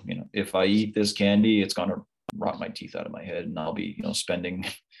 so, if I eat this candy, it's going to rot my teeth out of my head, and I'll be,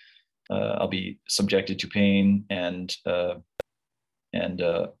 I'll be subjected to pain and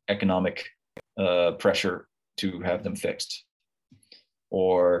economic pressure to have them fixed.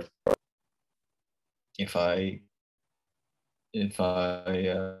 Or if I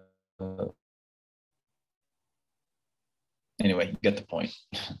anyway, you get the point.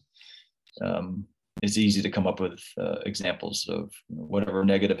 It's easy to come up with examples of whatever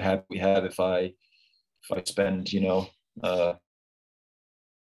negative habit we have. If I spend,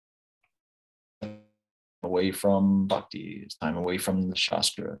 away from bhakti, it's time away from the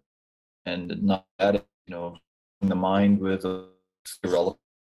shastra, and not add, the mind with a irrelevant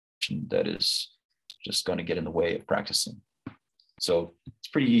that is just going to get in the way of practicing. So it's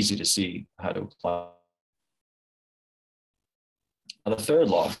pretty easy to see how to apply. Now, the third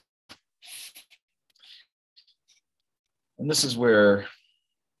law, and this is the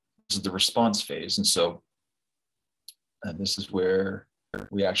response phase. And so this is where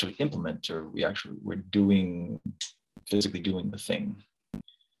we actually implement, or we're physically doing the thing.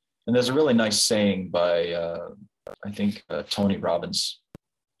 And there's a really nice saying by, I think, Tony Robbins.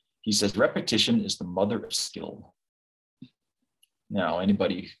 He says, repetition is the mother of skill. Now,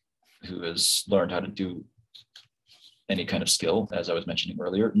 anybody who has learned how to do any kind of skill, as I was mentioning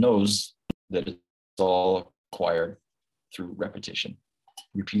earlier, knows that it's all acquired through repetition,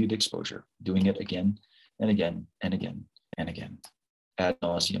 repeated exposure, doing it again and again and again and again, ad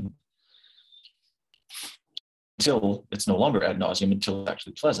nauseum, until it's no longer ad nauseum, until it's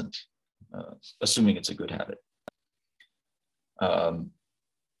actually pleasant, assuming it's a good habit.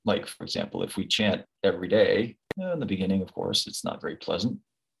 like, for example, if we chant every day, in the beginning, of course, it's not very pleasant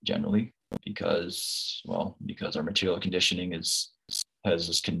generally because our material conditioning has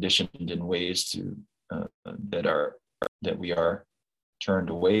us conditioned in ways to that we are turned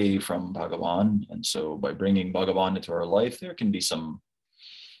away from Bhagavan. And so by bringing Bhagavan into our life, there can be some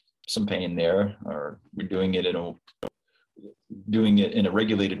pain there, or we're doing it in a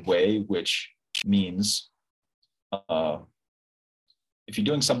regulated way, which means if you're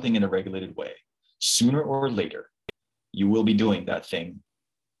doing something in a regulated way, sooner or later, you will be doing that thing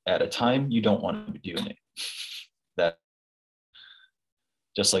at a time you don't want to be doing it. That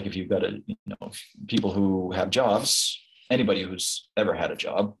just like if you've got people who have jobs, anybody who's ever had a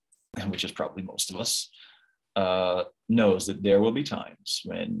job, which is probably most of us, knows that there will be times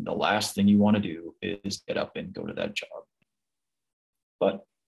when the last thing you want to do is get up and go to that job. But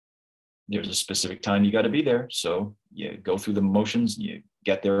there's a specific time you got to be there. So you go through the motions and you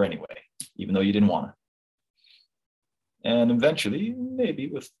get there anyway, even though you didn't want to. And eventually, maybe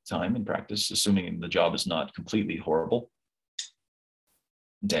with time and practice, assuming the job is not completely horrible,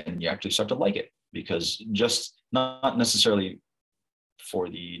 then you actually start to like it, because just not necessarily for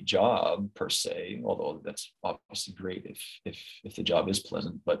the job per se, although that's obviously great if the job is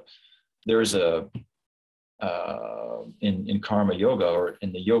pleasant, but there is in karma yoga, or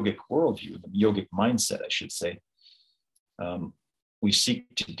in the yogic worldview, the yogic mindset, I should say, we seek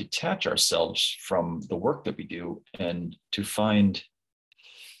to detach ourselves from the work that we do and to find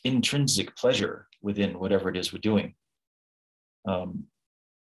intrinsic pleasure within whatever it is we're doing.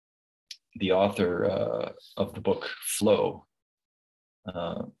 The author of the book Flow,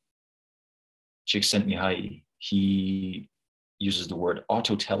 Csikszentmihalyi, he uses the word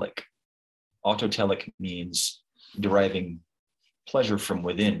autotelic. Autotelic means deriving pleasure from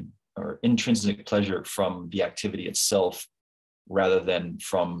within, or intrinsic pleasure from the activity itself, rather than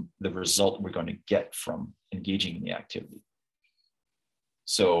from the result we're going to get from engaging in the activity.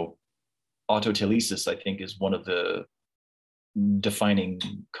 So autotelesis, I think, is one of the defining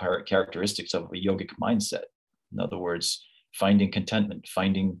characteristics of a yogic mindset. In other words, finding contentment,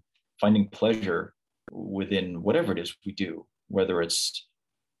 finding pleasure within whatever it is we do, whether it's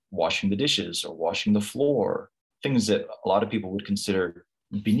washing the dishes or washing the floor, things that a lot of people would consider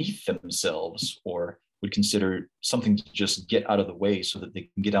beneath themselves, or would consider something to just get out of the way so that they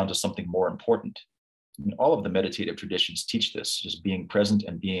can get down to something more important. I mean, all of the meditative traditions teach this, just being present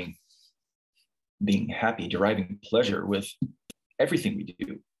and being happy, deriving pleasure with everything we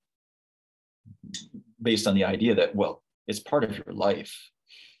do, based on the idea that, well, it's part of your life,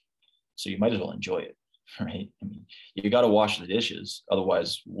 so you might as well enjoy it, right? I mean, you got to wash the dishes,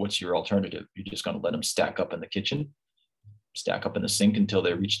 otherwise what's your alternative? You're just going to let them stack up in the kitchen, stack up in the sink until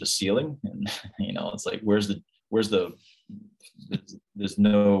they reach the ceiling, and it's like, there's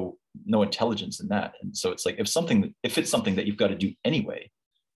no intelligence in that. And so it's like, if it's something that you've got to do anyway,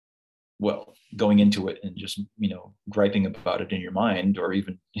 well, going into it and just griping about it in your mind, or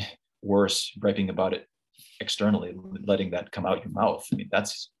even worse, griping about it externally, letting that come out your mouth, I mean,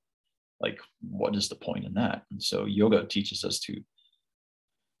 that's like, what is the point in that? And so yoga teaches us to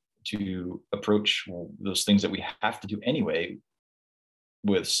approach those things that we have to do anyway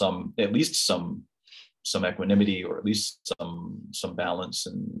with at least some equanimity, or at least some balance.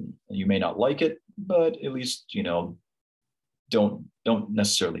 And you may not like it, but at least don't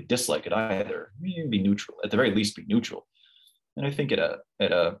necessarily dislike it either. Be neutral, at the very least be neutral. And I think at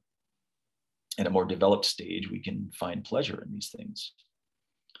a more developed stage, we can find pleasure in these things.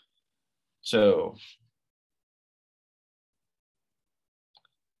 So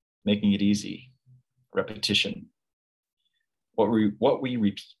making it easy, repetition. What we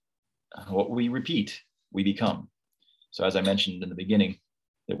repeat, we become. So as I mentioned in the beginning,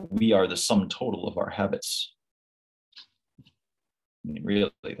 that we are the sum total of our habits. I mean,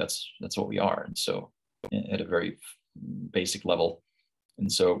 really, that's what we are. And so at a very basic level.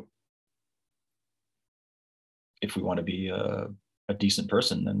 And so if we want to be a decent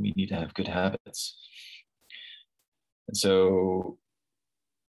person, then we need to have good habits. And so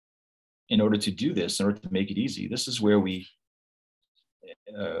in order to do this, in order to make it easy, this is where we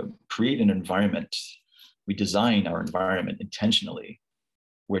create an environment. We design our environment intentionally,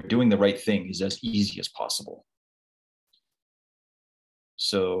 where doing the right thing is as easy as possible.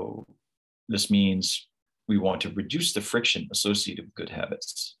 So this means we want to reduce the friction associated with good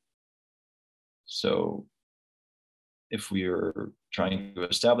habits. So if we are trying to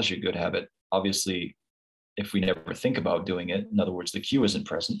establish a good habit, obviously, if we never think about doing it, in other words, the cue isn't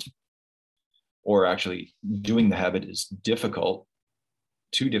present, or actually doing the habit is too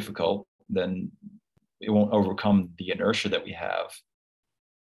difficult, then it won't overcome the inertia that we have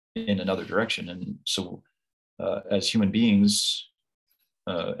in another direction. And so as human beings,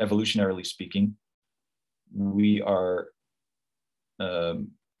 evolutionarily speaking, we are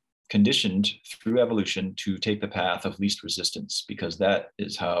conditioned through evolution to take the path of least resistance, because that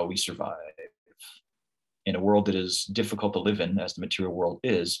is how we survive. In a world that is difficult to live in, as the material world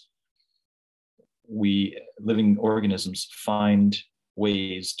is, we living organisms find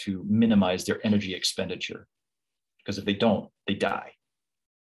ways to minimize their energy expenditure, because if they don't, they die.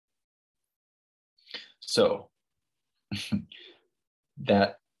 So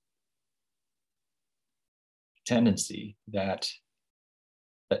that tendency, that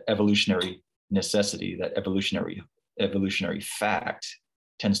evolutionary necessity, that evolutionary fact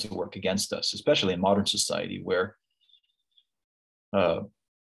tends to work against us, especially in modern society, where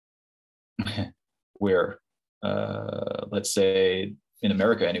let's say in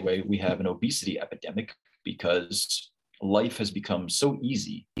America anyway, we have an obesity epidemic, because life has become so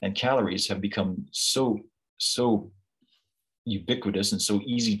easy and calories have become so ubiquitous and so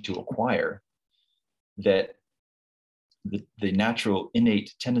easy to acquire, that the natural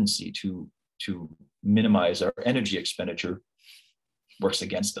innate tendency to minimize our energy expenditure works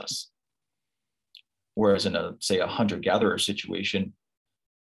against us. Whereas in say a hunter-gatherer situation,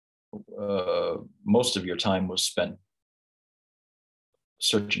 most of your time was spent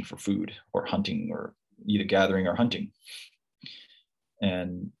searching for food or hunting, or either gathering or hunting.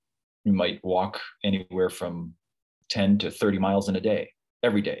 And you might walk anywhere from 10 to 30 miles in a day,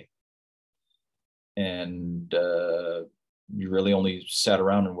 every day. And you really only sat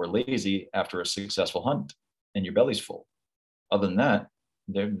around and were lazy after a successful hunt and your belly's full. Other than that,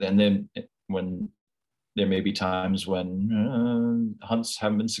 then when there may be times when hunts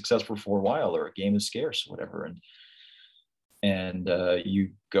haven't been successful for a while, or a game is scarce, or whatever, and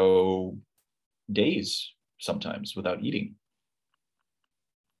you go days sometimes without eating.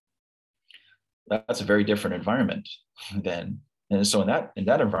 That's a very different environment then. And so in that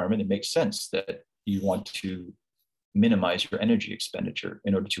environment, it makes sense that you want to minimize your energy expenditure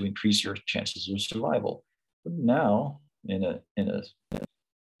in order to increase your chances of survival. But now, in a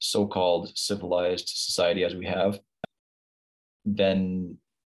so-called civilized society as we have, then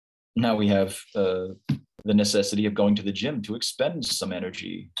now we have the necessity of going to the gym to expend some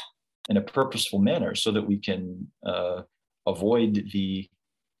energy in a purposeful manner, so that we can avoid the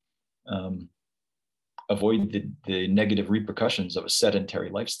negative repercussions of a sedentary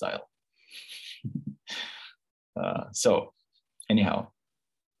lifestyle. So anyhow,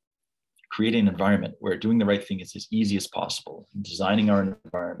 creating an environment where doing the right thing is as easy as possible, designing our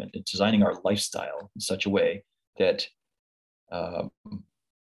environment and designing our lifestyle in such a way that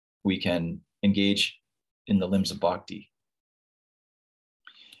we can engage in the limbs of bhakti.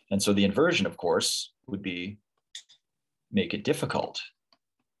 And so the inversion, of course, would be make it difficult.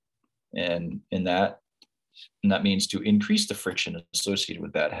 And that means to increase the friction associated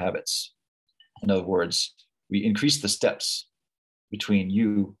with bad habits. In other words, we increase the steps between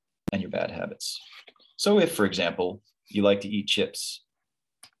you and your bad habits. So if, for example, you like to eat chips,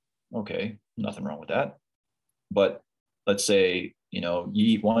 okay, nothing wrong with that. But let's say, you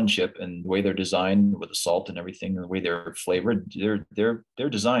eat one chip, and the way they're designed with the salt and everything, and the way they're flavored, they're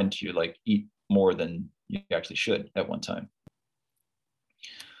designed to like eat more than you actually should at one time.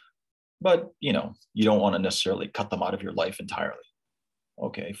 But, you don't want to necessarily cut them out of your life entirely.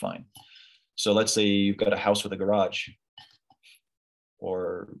 Okay, fine. So let's say you've got a house with a garage,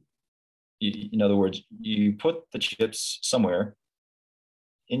 or in other words, you put the chips somewhere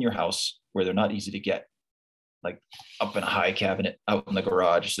in your house where they're not easy to get, like up in a high cabinet out in the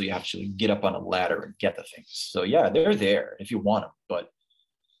garage. So you have to get up on a ladder and get the things. So yeah, they're there if you want them, but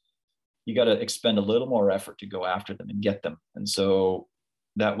you got to expend a little more effort to go after them and get them. And so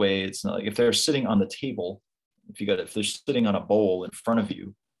that way, it's not like if they're sitting on the table, if they're sitting on a bowl in front of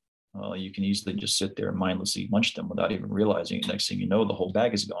you, you can easily just sit there and mindlessly munch them without even realizing it. Next thing you know, the whole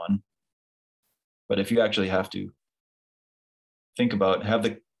bag is gone. But if you actually have to think about,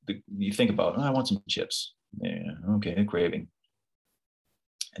 you think about, I want some chips. Yeah, okay, craving.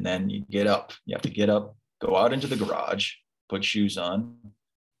 And then you have to get up, go out into the garage, put shoes on,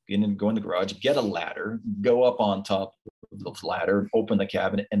 go in the garage, get a ladder, go up on top of the ladder, open the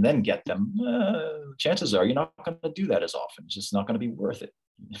cabinet, and then get them. Chances are you're not going to do that as often. It's just not going to be worth it.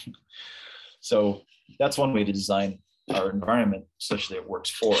 So that's one way to design our environment such that it works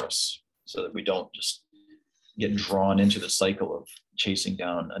for us, so that we don't just get drawn into the cycle of chasing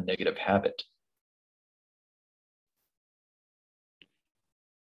down a negative habit.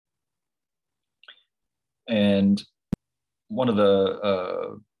 And one of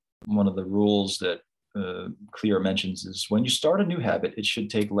the rules that clear mentions is when you start a new habit, it should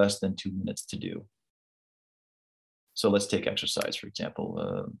take less than 2 minutes to do. So let's take exercise, for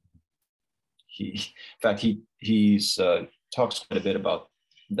example. He's talks quite a bit about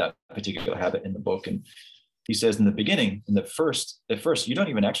that particular habit in the book. And he says in the beginning, at first, you don't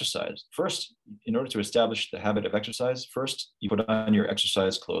even exercise. First, in order to establish the habit of exercise, first you put on your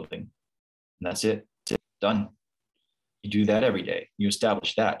exercise clothing. And that's it. Done. You do that every day. You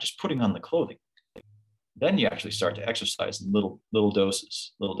establish that, just putting on the clothing. Then you actually start to exercise in little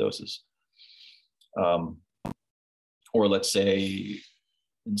doses. Or let's say,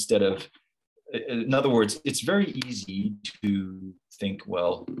 in other words, it's very easy to think,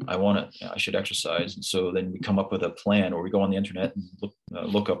 well, I should exercise. And so then we come up with a plan, or we go on the internet and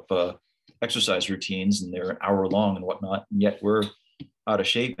look up exercise routines, and they're an hour long and whatnot. And yet we're out of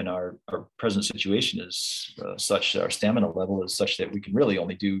shape, and our present situation is such, our stamina level is such that we can really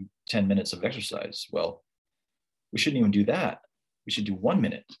only do 10 minutes of exercise. Well, we shouldn't even do that. We should do 1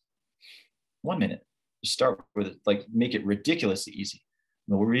 minute. 1 minute. Start with it, like make it ridiculously easy.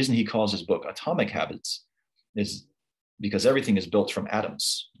 The reason he calls his book Atomic Habits is because everything is built from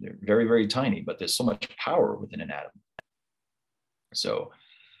atoms. They're very, very tiny, but there's so much power within an atom. So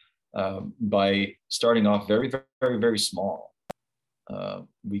by starting off very, very, very small,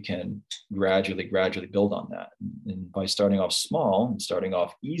 we can gradually build on that. And by starting off small and starting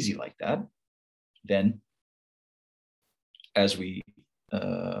off easy like that, then as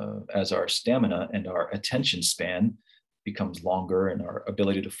our stamina and our attention span becomes longer and our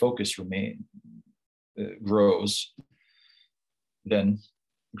ability to focus grows, then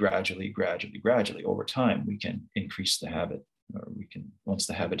gradually over time, we can increase the habit, or once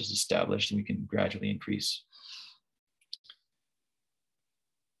the habit is established, we can gradually increase.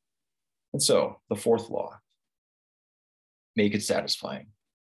 And so the fourth law, make it satisfying.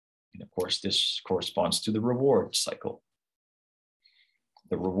 And of course, this corresponds to the reward cycle,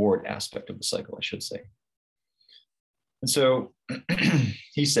 the reward aspect of the cycle, I should say. And so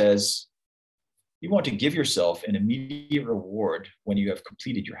he says, you want to give yourself an immediate reward when you have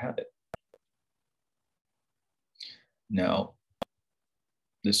completed your habit. Now,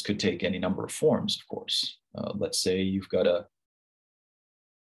 this could take any number of forms, of course. Let's say you've got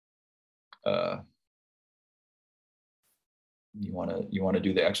you want to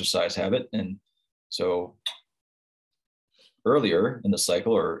do the exercise habit, and so earlier in the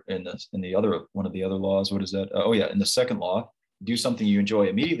cycle, or in the other one of the other laws, what is that? In the second law, do something you enjoy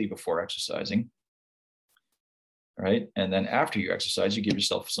immediately before exercising, right? And then after you exercise, you give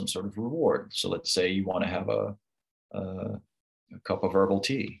yourself some sort of reward. So let's say you want to have a cup of herbal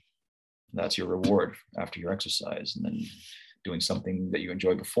tea. That's your reward after your exercise, and then doing something that you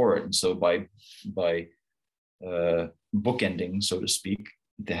enjoy before it. And so by bookending, so to speak,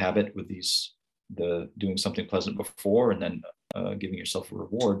 the habit with doing something pleasant before and then giving yourself a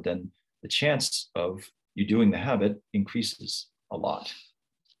reward, then the chance of you doing the habit increases a lot.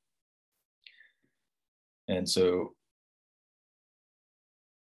 And so,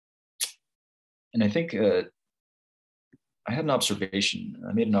 and I think I made an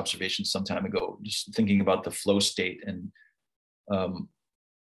observation some time ago, just thinking about the flow state. And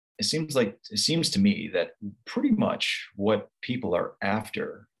it seems to me that pretty much what people are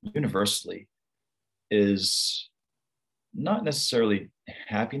after universally is not necessarily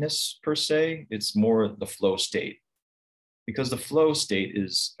happiness per se, it's more the flow state. Because the flow state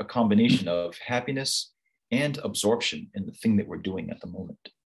is a combination of happiness and absorption in the thing that we're doing at the moment.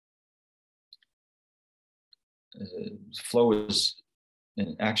 Flow is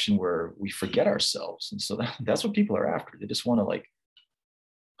an action where we forget ourselves. And so that's what people are after. They just want to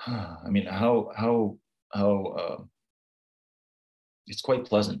it's quite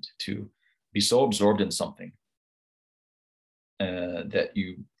pleasant to be so absorbed in something that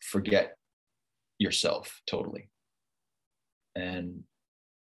you forget yourself totally. And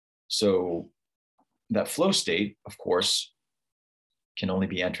so that flow state, of course, can only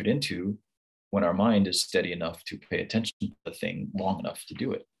be entered into when our mind is steady enough to pay attention to the thing long enough to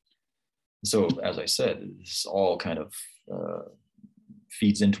do it. So, as I said, this all kind of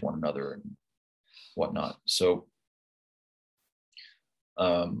feeds into one another and whatnot. So,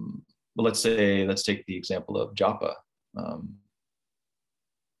 let's take the example of japa.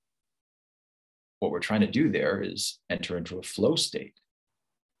 What we're trying to do there is enter into a flow state.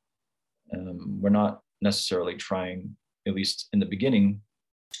 We're not necessarily trying, at least in the beginning,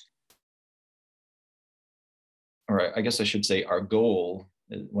 or I guess I should say our goal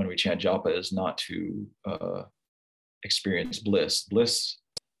when we chant japa is not to experience bliss. Bliss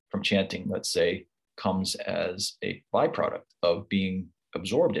from chanting, let's say, comes as a byproduct of being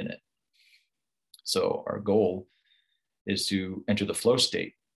absorbed in it. So our goal is to enter the flow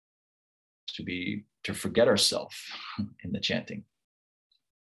state, to forget ourselves in the chanting.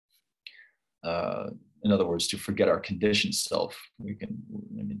 In other words, to forget our conditioned self.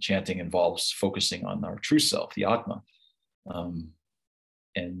 Chanting involves focusing on our true self, the Atma.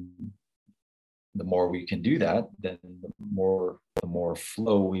 And the more we can do that, then the more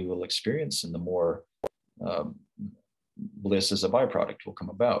flow we will experience, and the more bliss as a byproduct will come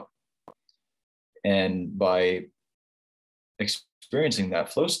about. And by experiencing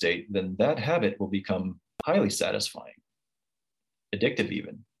that flow state, then that habit will become highly satisfying, addictive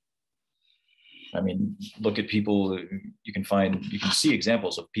even. Look at people. You can see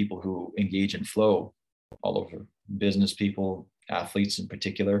examples of people who engage in flow all over. Business people, athletes in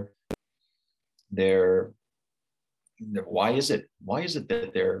particular. Why is it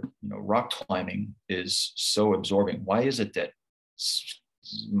that their rock climbing is so absorbing? Why is it that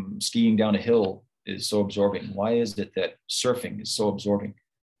skiing down a hill is so absorbing? Why is it that surfing is so absorbing?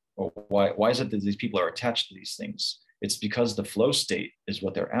 Or why is it that these people are attached to these things? It's because the flow state is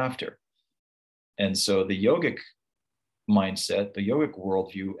what they're after. And so the yogic mindset, the yogic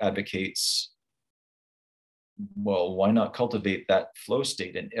worldview advocates, well, why not cultivate that flow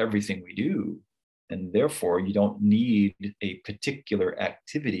state in everything we do? And therefore, you don't need a particular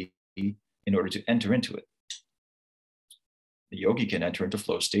activity in order to enter into it. The yogi can enter into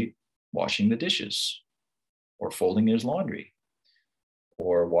flow state washing the dishes, or folding his laundry,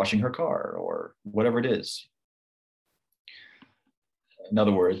 or washing her car, or whatever it is. In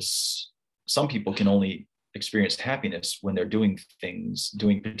other words, some people can only experience happiness when they're doing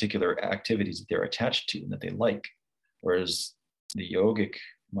particular activities that they're attached to and that they like. Whereas the yogic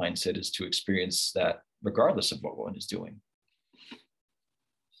mindset is to experience that regardless of what one is doing.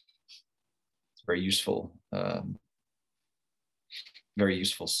 It's a very useful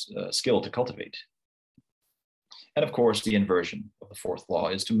skill to cultivate. And of course, the inversion of the fourth law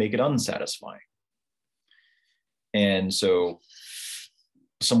is to make it unsatisfying. And so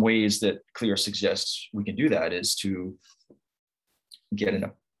some ways that Clear suggests we can do that is to get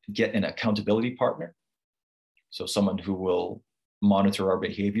an accountability partner. So someone who will monitor our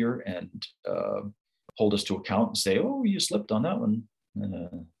behavior and hold us to account and say, oh, you slipped on that one.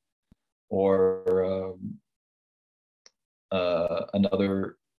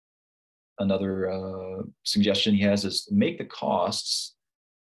 Another suggestion he has is make the costs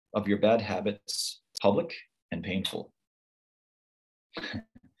of your bad habits public and painful.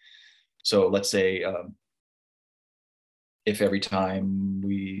 So let's say if every time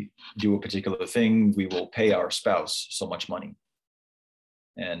we do a particular thing, we will pay our spouse so much money.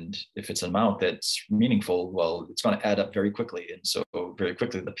 And if it's an amount that's meaningful, well, it's going to add up very quickly. And so very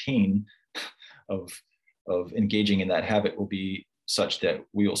quickly, the pain of engaging in that habit will be such that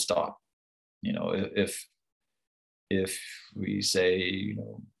we will stop. If we say,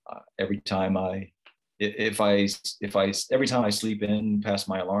 every time I sleep in past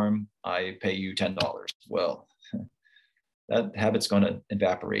my alarm, I pay you $10. Well, that habit's going to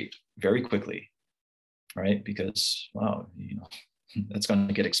evaporate very quickly, right? Because, wow, that's going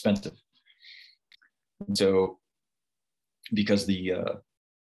to get expensive. So because the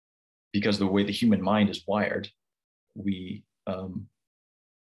way the human mind is wired, it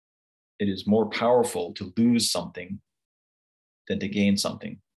is more powerful to lose something than to gain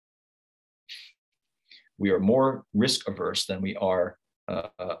something. We are more risk averse than we are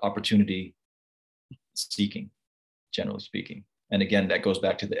opportunity seeking, generally speaking. And again, that goes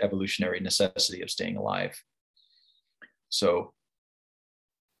back to the evolutionary necessity of staying alive. So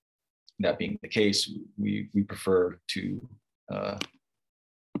that being the case, we prefer to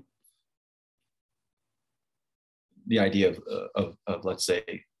the idea of let's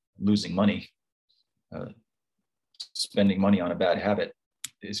say losing money, spending money on a bad habit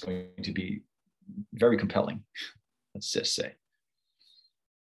is going to be very compelling, let's just say.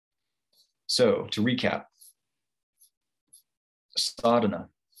 So to recap, sadhana.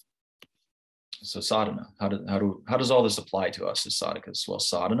 So sadhana, how does all this apply to us as sadhakas? Well,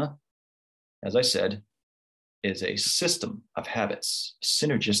 sadhana, as I said, is a system of habits, a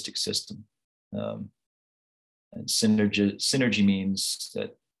synergistic system. And synergy means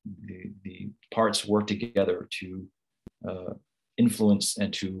that the parts work together to influence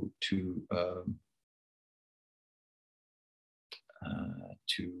and to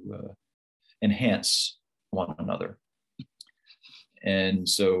enhance one another. And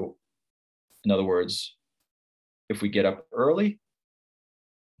so, in other words, if we get up early,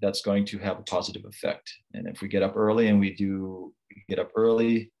 that's going to have a positive effect. And if we get up early and we get up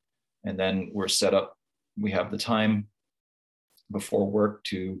early, and then we're set up, we have the time before work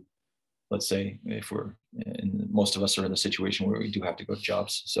to let's say if most of us are in the situation where we do have to go to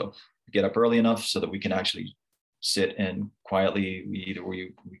jobs. So get up early enough so that we can actually sit and quietly,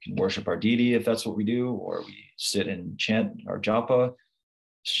 we can worship our deity if that's what we do, or we sit and chant our japa,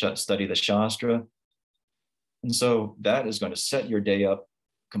 study the Shastra. And so that is going to set your day up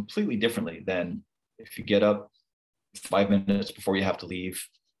completely differently than if you get up 5 minutes before you have to leave,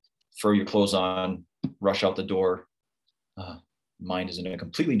 throw your clothes on, rush out the door. Mind is in a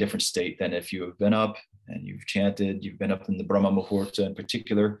completely different state than if you have been up and you've chanted, you've been up in the Brahma Muhurta in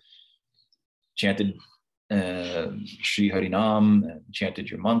particular, chanted Sri Harinam, and chanted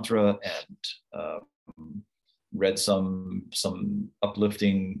your mantra, and read some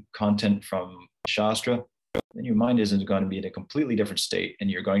uplifting content from Shastra, then your mind isn't going to be in a completely different state,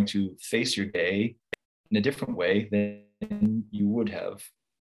 and you're going to face your day in a different way than you would have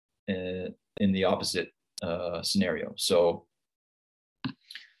in the opposite scenario. So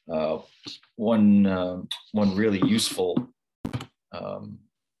one really useful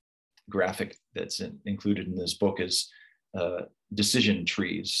graphic that's included in this book is decision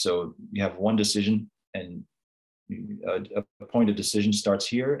trees. So you have one decision, and a point of decision starts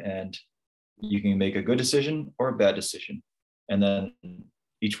here, and you can make a good decision or a bad decision. And then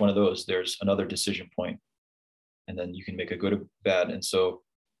each one of those, there's another decision point, and then you can make a good or bad. And so,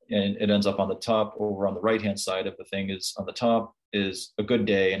 and it ends up on the top. Over on the right-hand side of the thing is, on the top is a good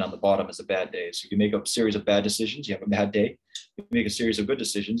day, and on the bottom is a bad day. So you can make a series of bad decisions, you have a bad day. You make a series of good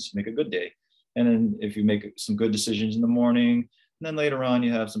decisions, make a good day. And then if you make some good decisions in the morning, and then later on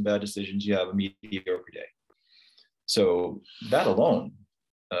you have some bad decisions, you have a mediocre day. So that alone,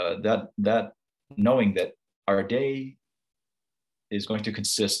 that knowing that our day is going to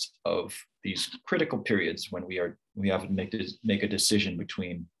consist of these critical periods when we have to make a decision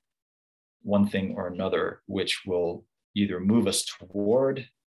between one thing or another, which will either move us toward,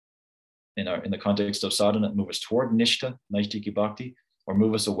 in the context of sadhana, move us toward nishtha, naistiki bhakti, or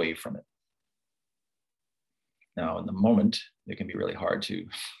move us away from it. Now, in the moment, it can be really hard to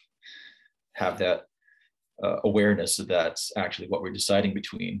have that awareness that that's actually what we're deciding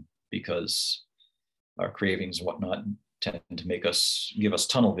between, because our cravings and whatnot tend to give us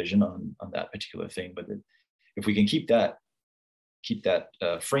tunnel vision on that particular thing. But if we can keep that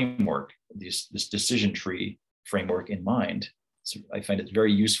framework, this decision tree framework in mind, I find it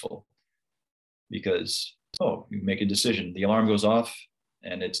very useful, because you make a decision, the alarm goes off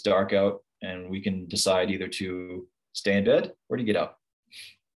and it's dark out, and we can decide either to stay in bed or to get up.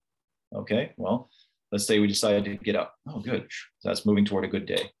 Okay, well, let's say we decide to get up. Oh, good. That's moving toward a good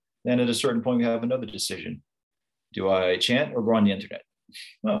day. Then at a certain point, we have another decision. Do I chant or go on the internet?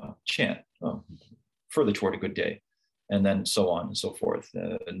 Oh, chant. Oh, further toward a good day. And then so on and so forth.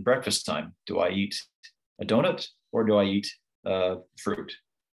 And breakfast time, do I eat a donut or do I eat fruit?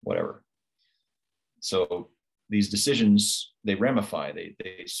 Whatever. So these decisions, they ramify. They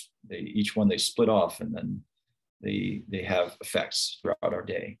each one, they split off, and then they have effects throughout our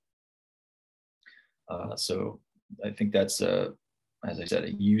day. So I think that's, as I said,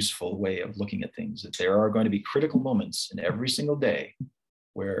 a useful way of looking at things, that there are going to be critical moments in every single day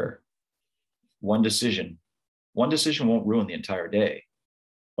where one decision won't ruin the entire day.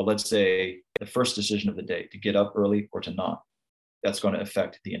 But let's say the first decision of the day, to get up early or to not, that's going to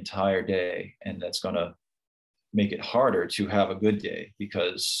affect the entire day. And that's going to make it harder to have a good day,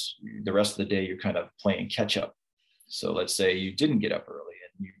 because the rest of the day you're kind of playing catch up. So let's say you didn't get up early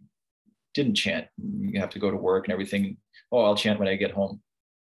and you didn't chant. You have to go to work and everything. Oh, I'll chant when I get home.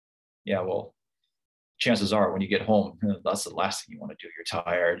 Yeah, well, chances are when you get home, that's the last thing you want to do. You're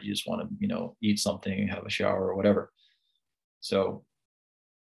tired. You just want to, eat something, have a shower or whatever. So,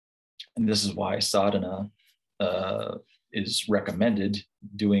 and this is why sadhana is recommended.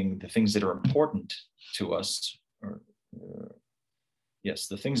 Doing the things that are important to us,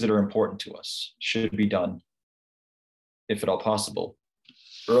 the things that are important to us should be done, if at all possible,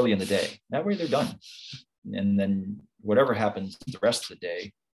 early in the day. That way they're done. And then whatever happens the rest of the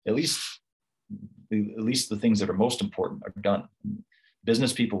day, at least the things that are most important are done.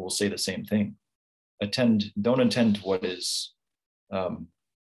 Business people will say the same thing. Don't attend to what is, in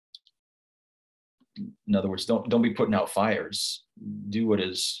other words, don't be putting out fires. Do what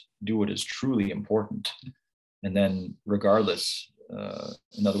is truly important. And then regardless,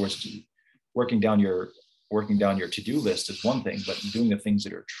 in other words, working down your to-do list is one thing, but doing the things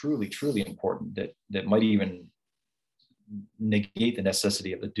that are truly, truly important, that might even negate the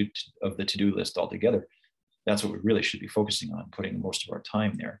necessity of the to-do list altogether. That's what we really should be focusing on, putting most of our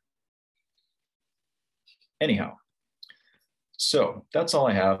time there. Anyhow, so that's all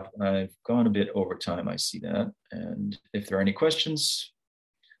I have. I've gone a bit over time, I see that. And if there are any questions,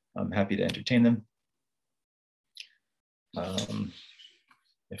 I'm happy to entertain them.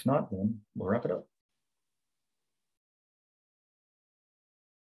 If not, then we'll wrap it up.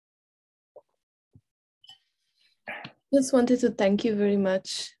 Just wanted to thank you very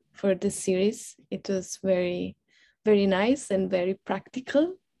much for this series. It was very, very nice and very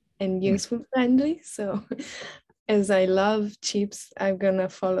practical and useful friendly. So as I love chips, I'm gonna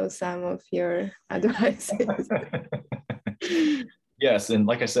follow some of your advices. Yes, and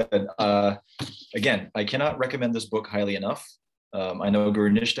like I said, again, I cannot recommend this book highly enough. I know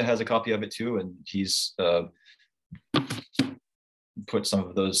Guru Nishta has a copy of it too, and he's put some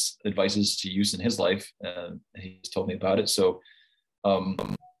of those advices to use in his life. He's told me about it. So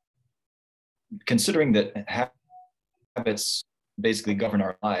considering that habits basically govern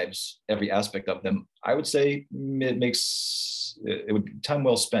our lives, every aspect of them, I would say it would be time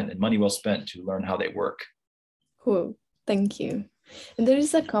well spent and money well spent to learn how they work. Cool. Thank you. And there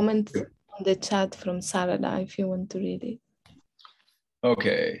is a comment on the chat from Sarada, if you want to read it.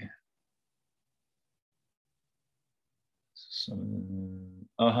 Okay. So,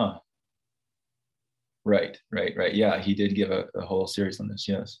 Right. Yeah, he did give a whole series on this,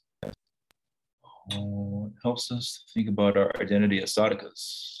 yes. It helps us think about our identity as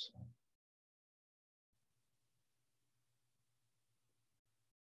sadhakas.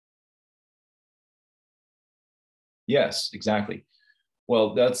 Yes, exactly.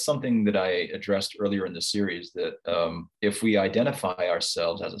 Well, that's something that I addressed earlier in the series, that if we identify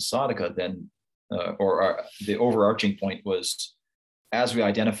ourselves as a sadhaka, then, the overarching point was, as we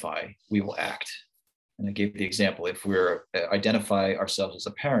identify, we will act. And I gave the example, if we're identify ourselves as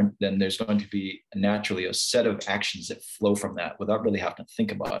a parent, then there's going to be naturally a set of actions that flow from that without really having to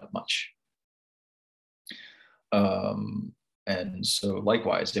think about it much. And so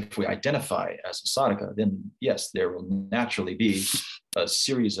likewise, if we identify as a sadhaka, then yes, there will naturally be a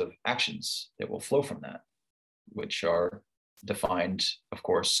series of actions that will flow from that, which are defined, of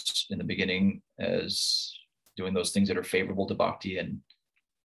course, in the beginning as doing those things that are favorable to bhakti and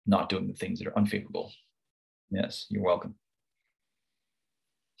not doing the things that are unfavorable. Yes, you're welcome.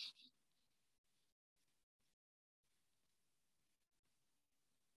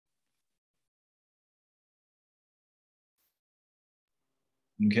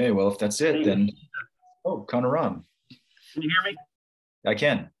 Okay, well, if that's it, then... Oh, Kanaram. Can you hear me? I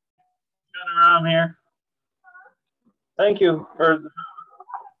can. Kanaram here. Thank you for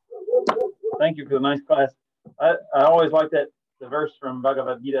the nice class. I always like the verse from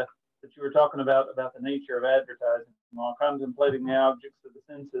Bhagavad Gita that you were talking about the nature of advertising. While contemplating the objects of the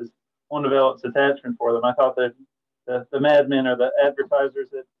senses, one develops attachment for them. I thought that the madmen or the advertisers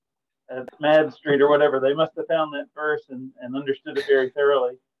at Mad Street or whatever, they must have found that verse and understood it very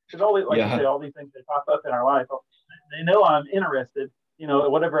thoroughly. Because all you say, all these things that pop up in our life, they know I'm interested. You know,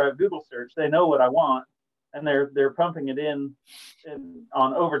 whatever I Google search, they know what I want, and they're pumping it in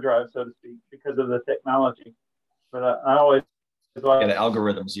on overdrive, so to speak, because of the technology. But I always like the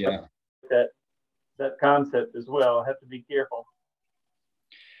algorithms, that concept as well. I have to be careful.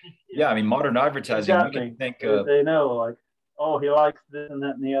 Yeah, I mean, modern advertising, we can think they know, like, oh, he likes this and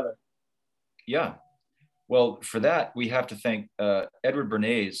that and the other. Yeah. Well, for that, we have to thank Edward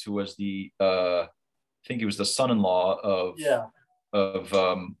Bernays, who was I think he was the son-in-law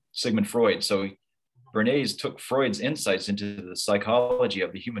of Sigmund Freud. So Bernays took Freud's insights into the psychology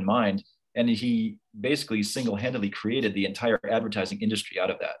of the human mind, and he basically single-handedly created the entire advertising industry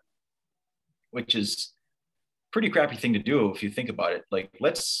out of that, which is a pretty crappy thing to do if you think about it. Like,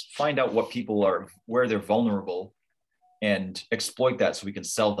 let's find out what people are, where they're vulnerable, and exploit that so we can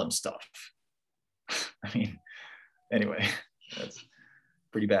sell them stuff. I mean, anyway, that's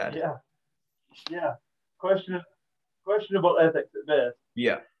pretty bad. Yeah. Questionable ethics at best.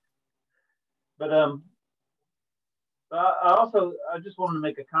 Yeah. But I just wanted to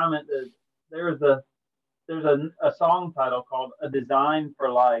make a comment that there's a song title called "A Design for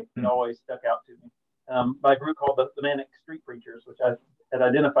Life" that always stuck out to me, by a group called the Manic Street Preachers, which I had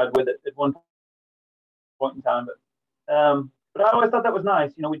identified with it at one point in time. But I always thought that was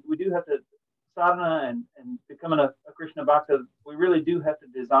nice. You know, we do have to sadhana and becoming a Krishna Bhakta. We really do have to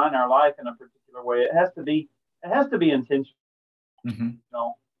design our life in a particular way. It has to be intentional.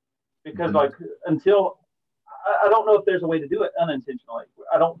 Because like until I don't know if there's a way to do it unintentionally.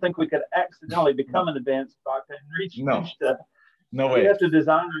 I don't think we could accidentally become an advanced bhakta and reach no way. We have to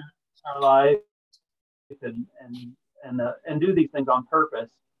design our life and do these things on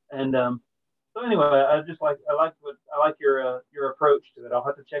purpose. And so anyway, I like your approach to it. I'll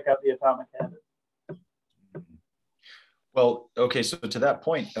have to check out the Atomic Habits. Well, okay, so to that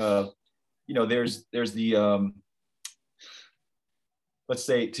point, you know, there's the let's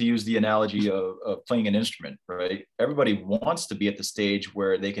say, to use the analogy of playing an instrument, right? Everybody wants to be at the stage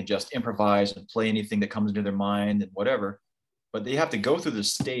where they can just improvise and play anything that comes into their mind and whatever, but they have to go through the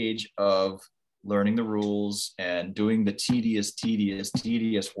stage of learning the rules and doing the tedious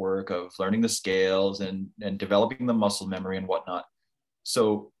work of learning the scales and developing the muscle memory and whatnot.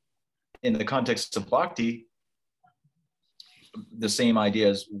 So in the context of bhakti, the same idea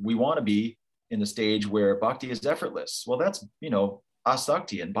is we want to be in the stage where bhakti is effortless. Well, that's,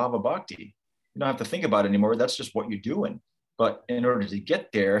 asakti and bhava bhakti. You don't have to think about it anymore. That's just what you're doing. But in order to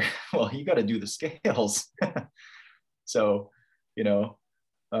get there, well, you got to do the scales. So,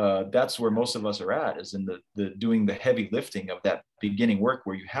 that's where most of us are at, is in the doing the heavy lifting of that beginning work,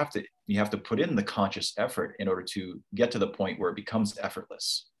 where you have to put in the conscious effort in order to get to the point where it becomes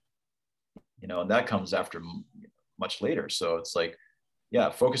effortless. And that comes after much later. So it's like, yeah,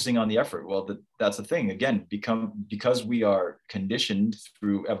 focusing on the effort. Well, that's the thing. Again, because we are conditioned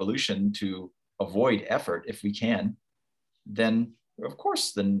through evolution to avoid effort if we can, then of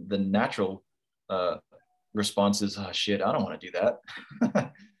course, then the natural response is, oh shit, I don't want to do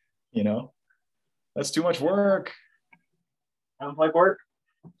that. That's too much work. Sounds like work.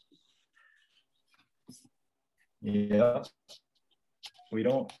 Yeah. We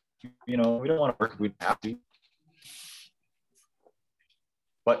don't want to work if we don't have to.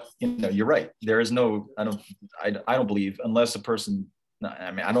 But you're right. There is no, I don't believe, unless a person,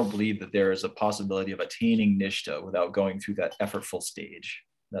 I don't believe that there is a possibility of attaining nishta without going through that effortful stage.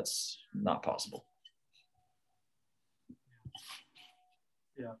 That's not possible.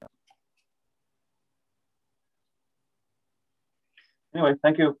 Yeah. Anyway,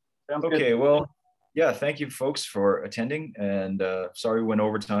 thank you. Sounds okay, good. Well, yeah, thank you folks for attending, and sorry we went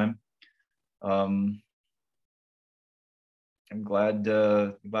over time. I'm glad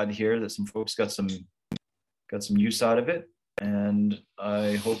to hear that some folks got some use out of it, and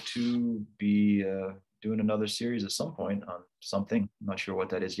I hope to be doing another series at some point on something. I'm not sure what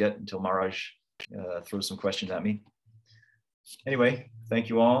that is yet until Maharaj throws some questions at me. Anyway, thank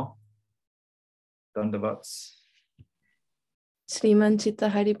you all. Dandavats. Sriman Chitta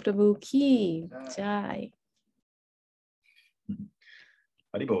Hari Prabhu ki jai.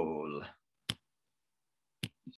 Haribol.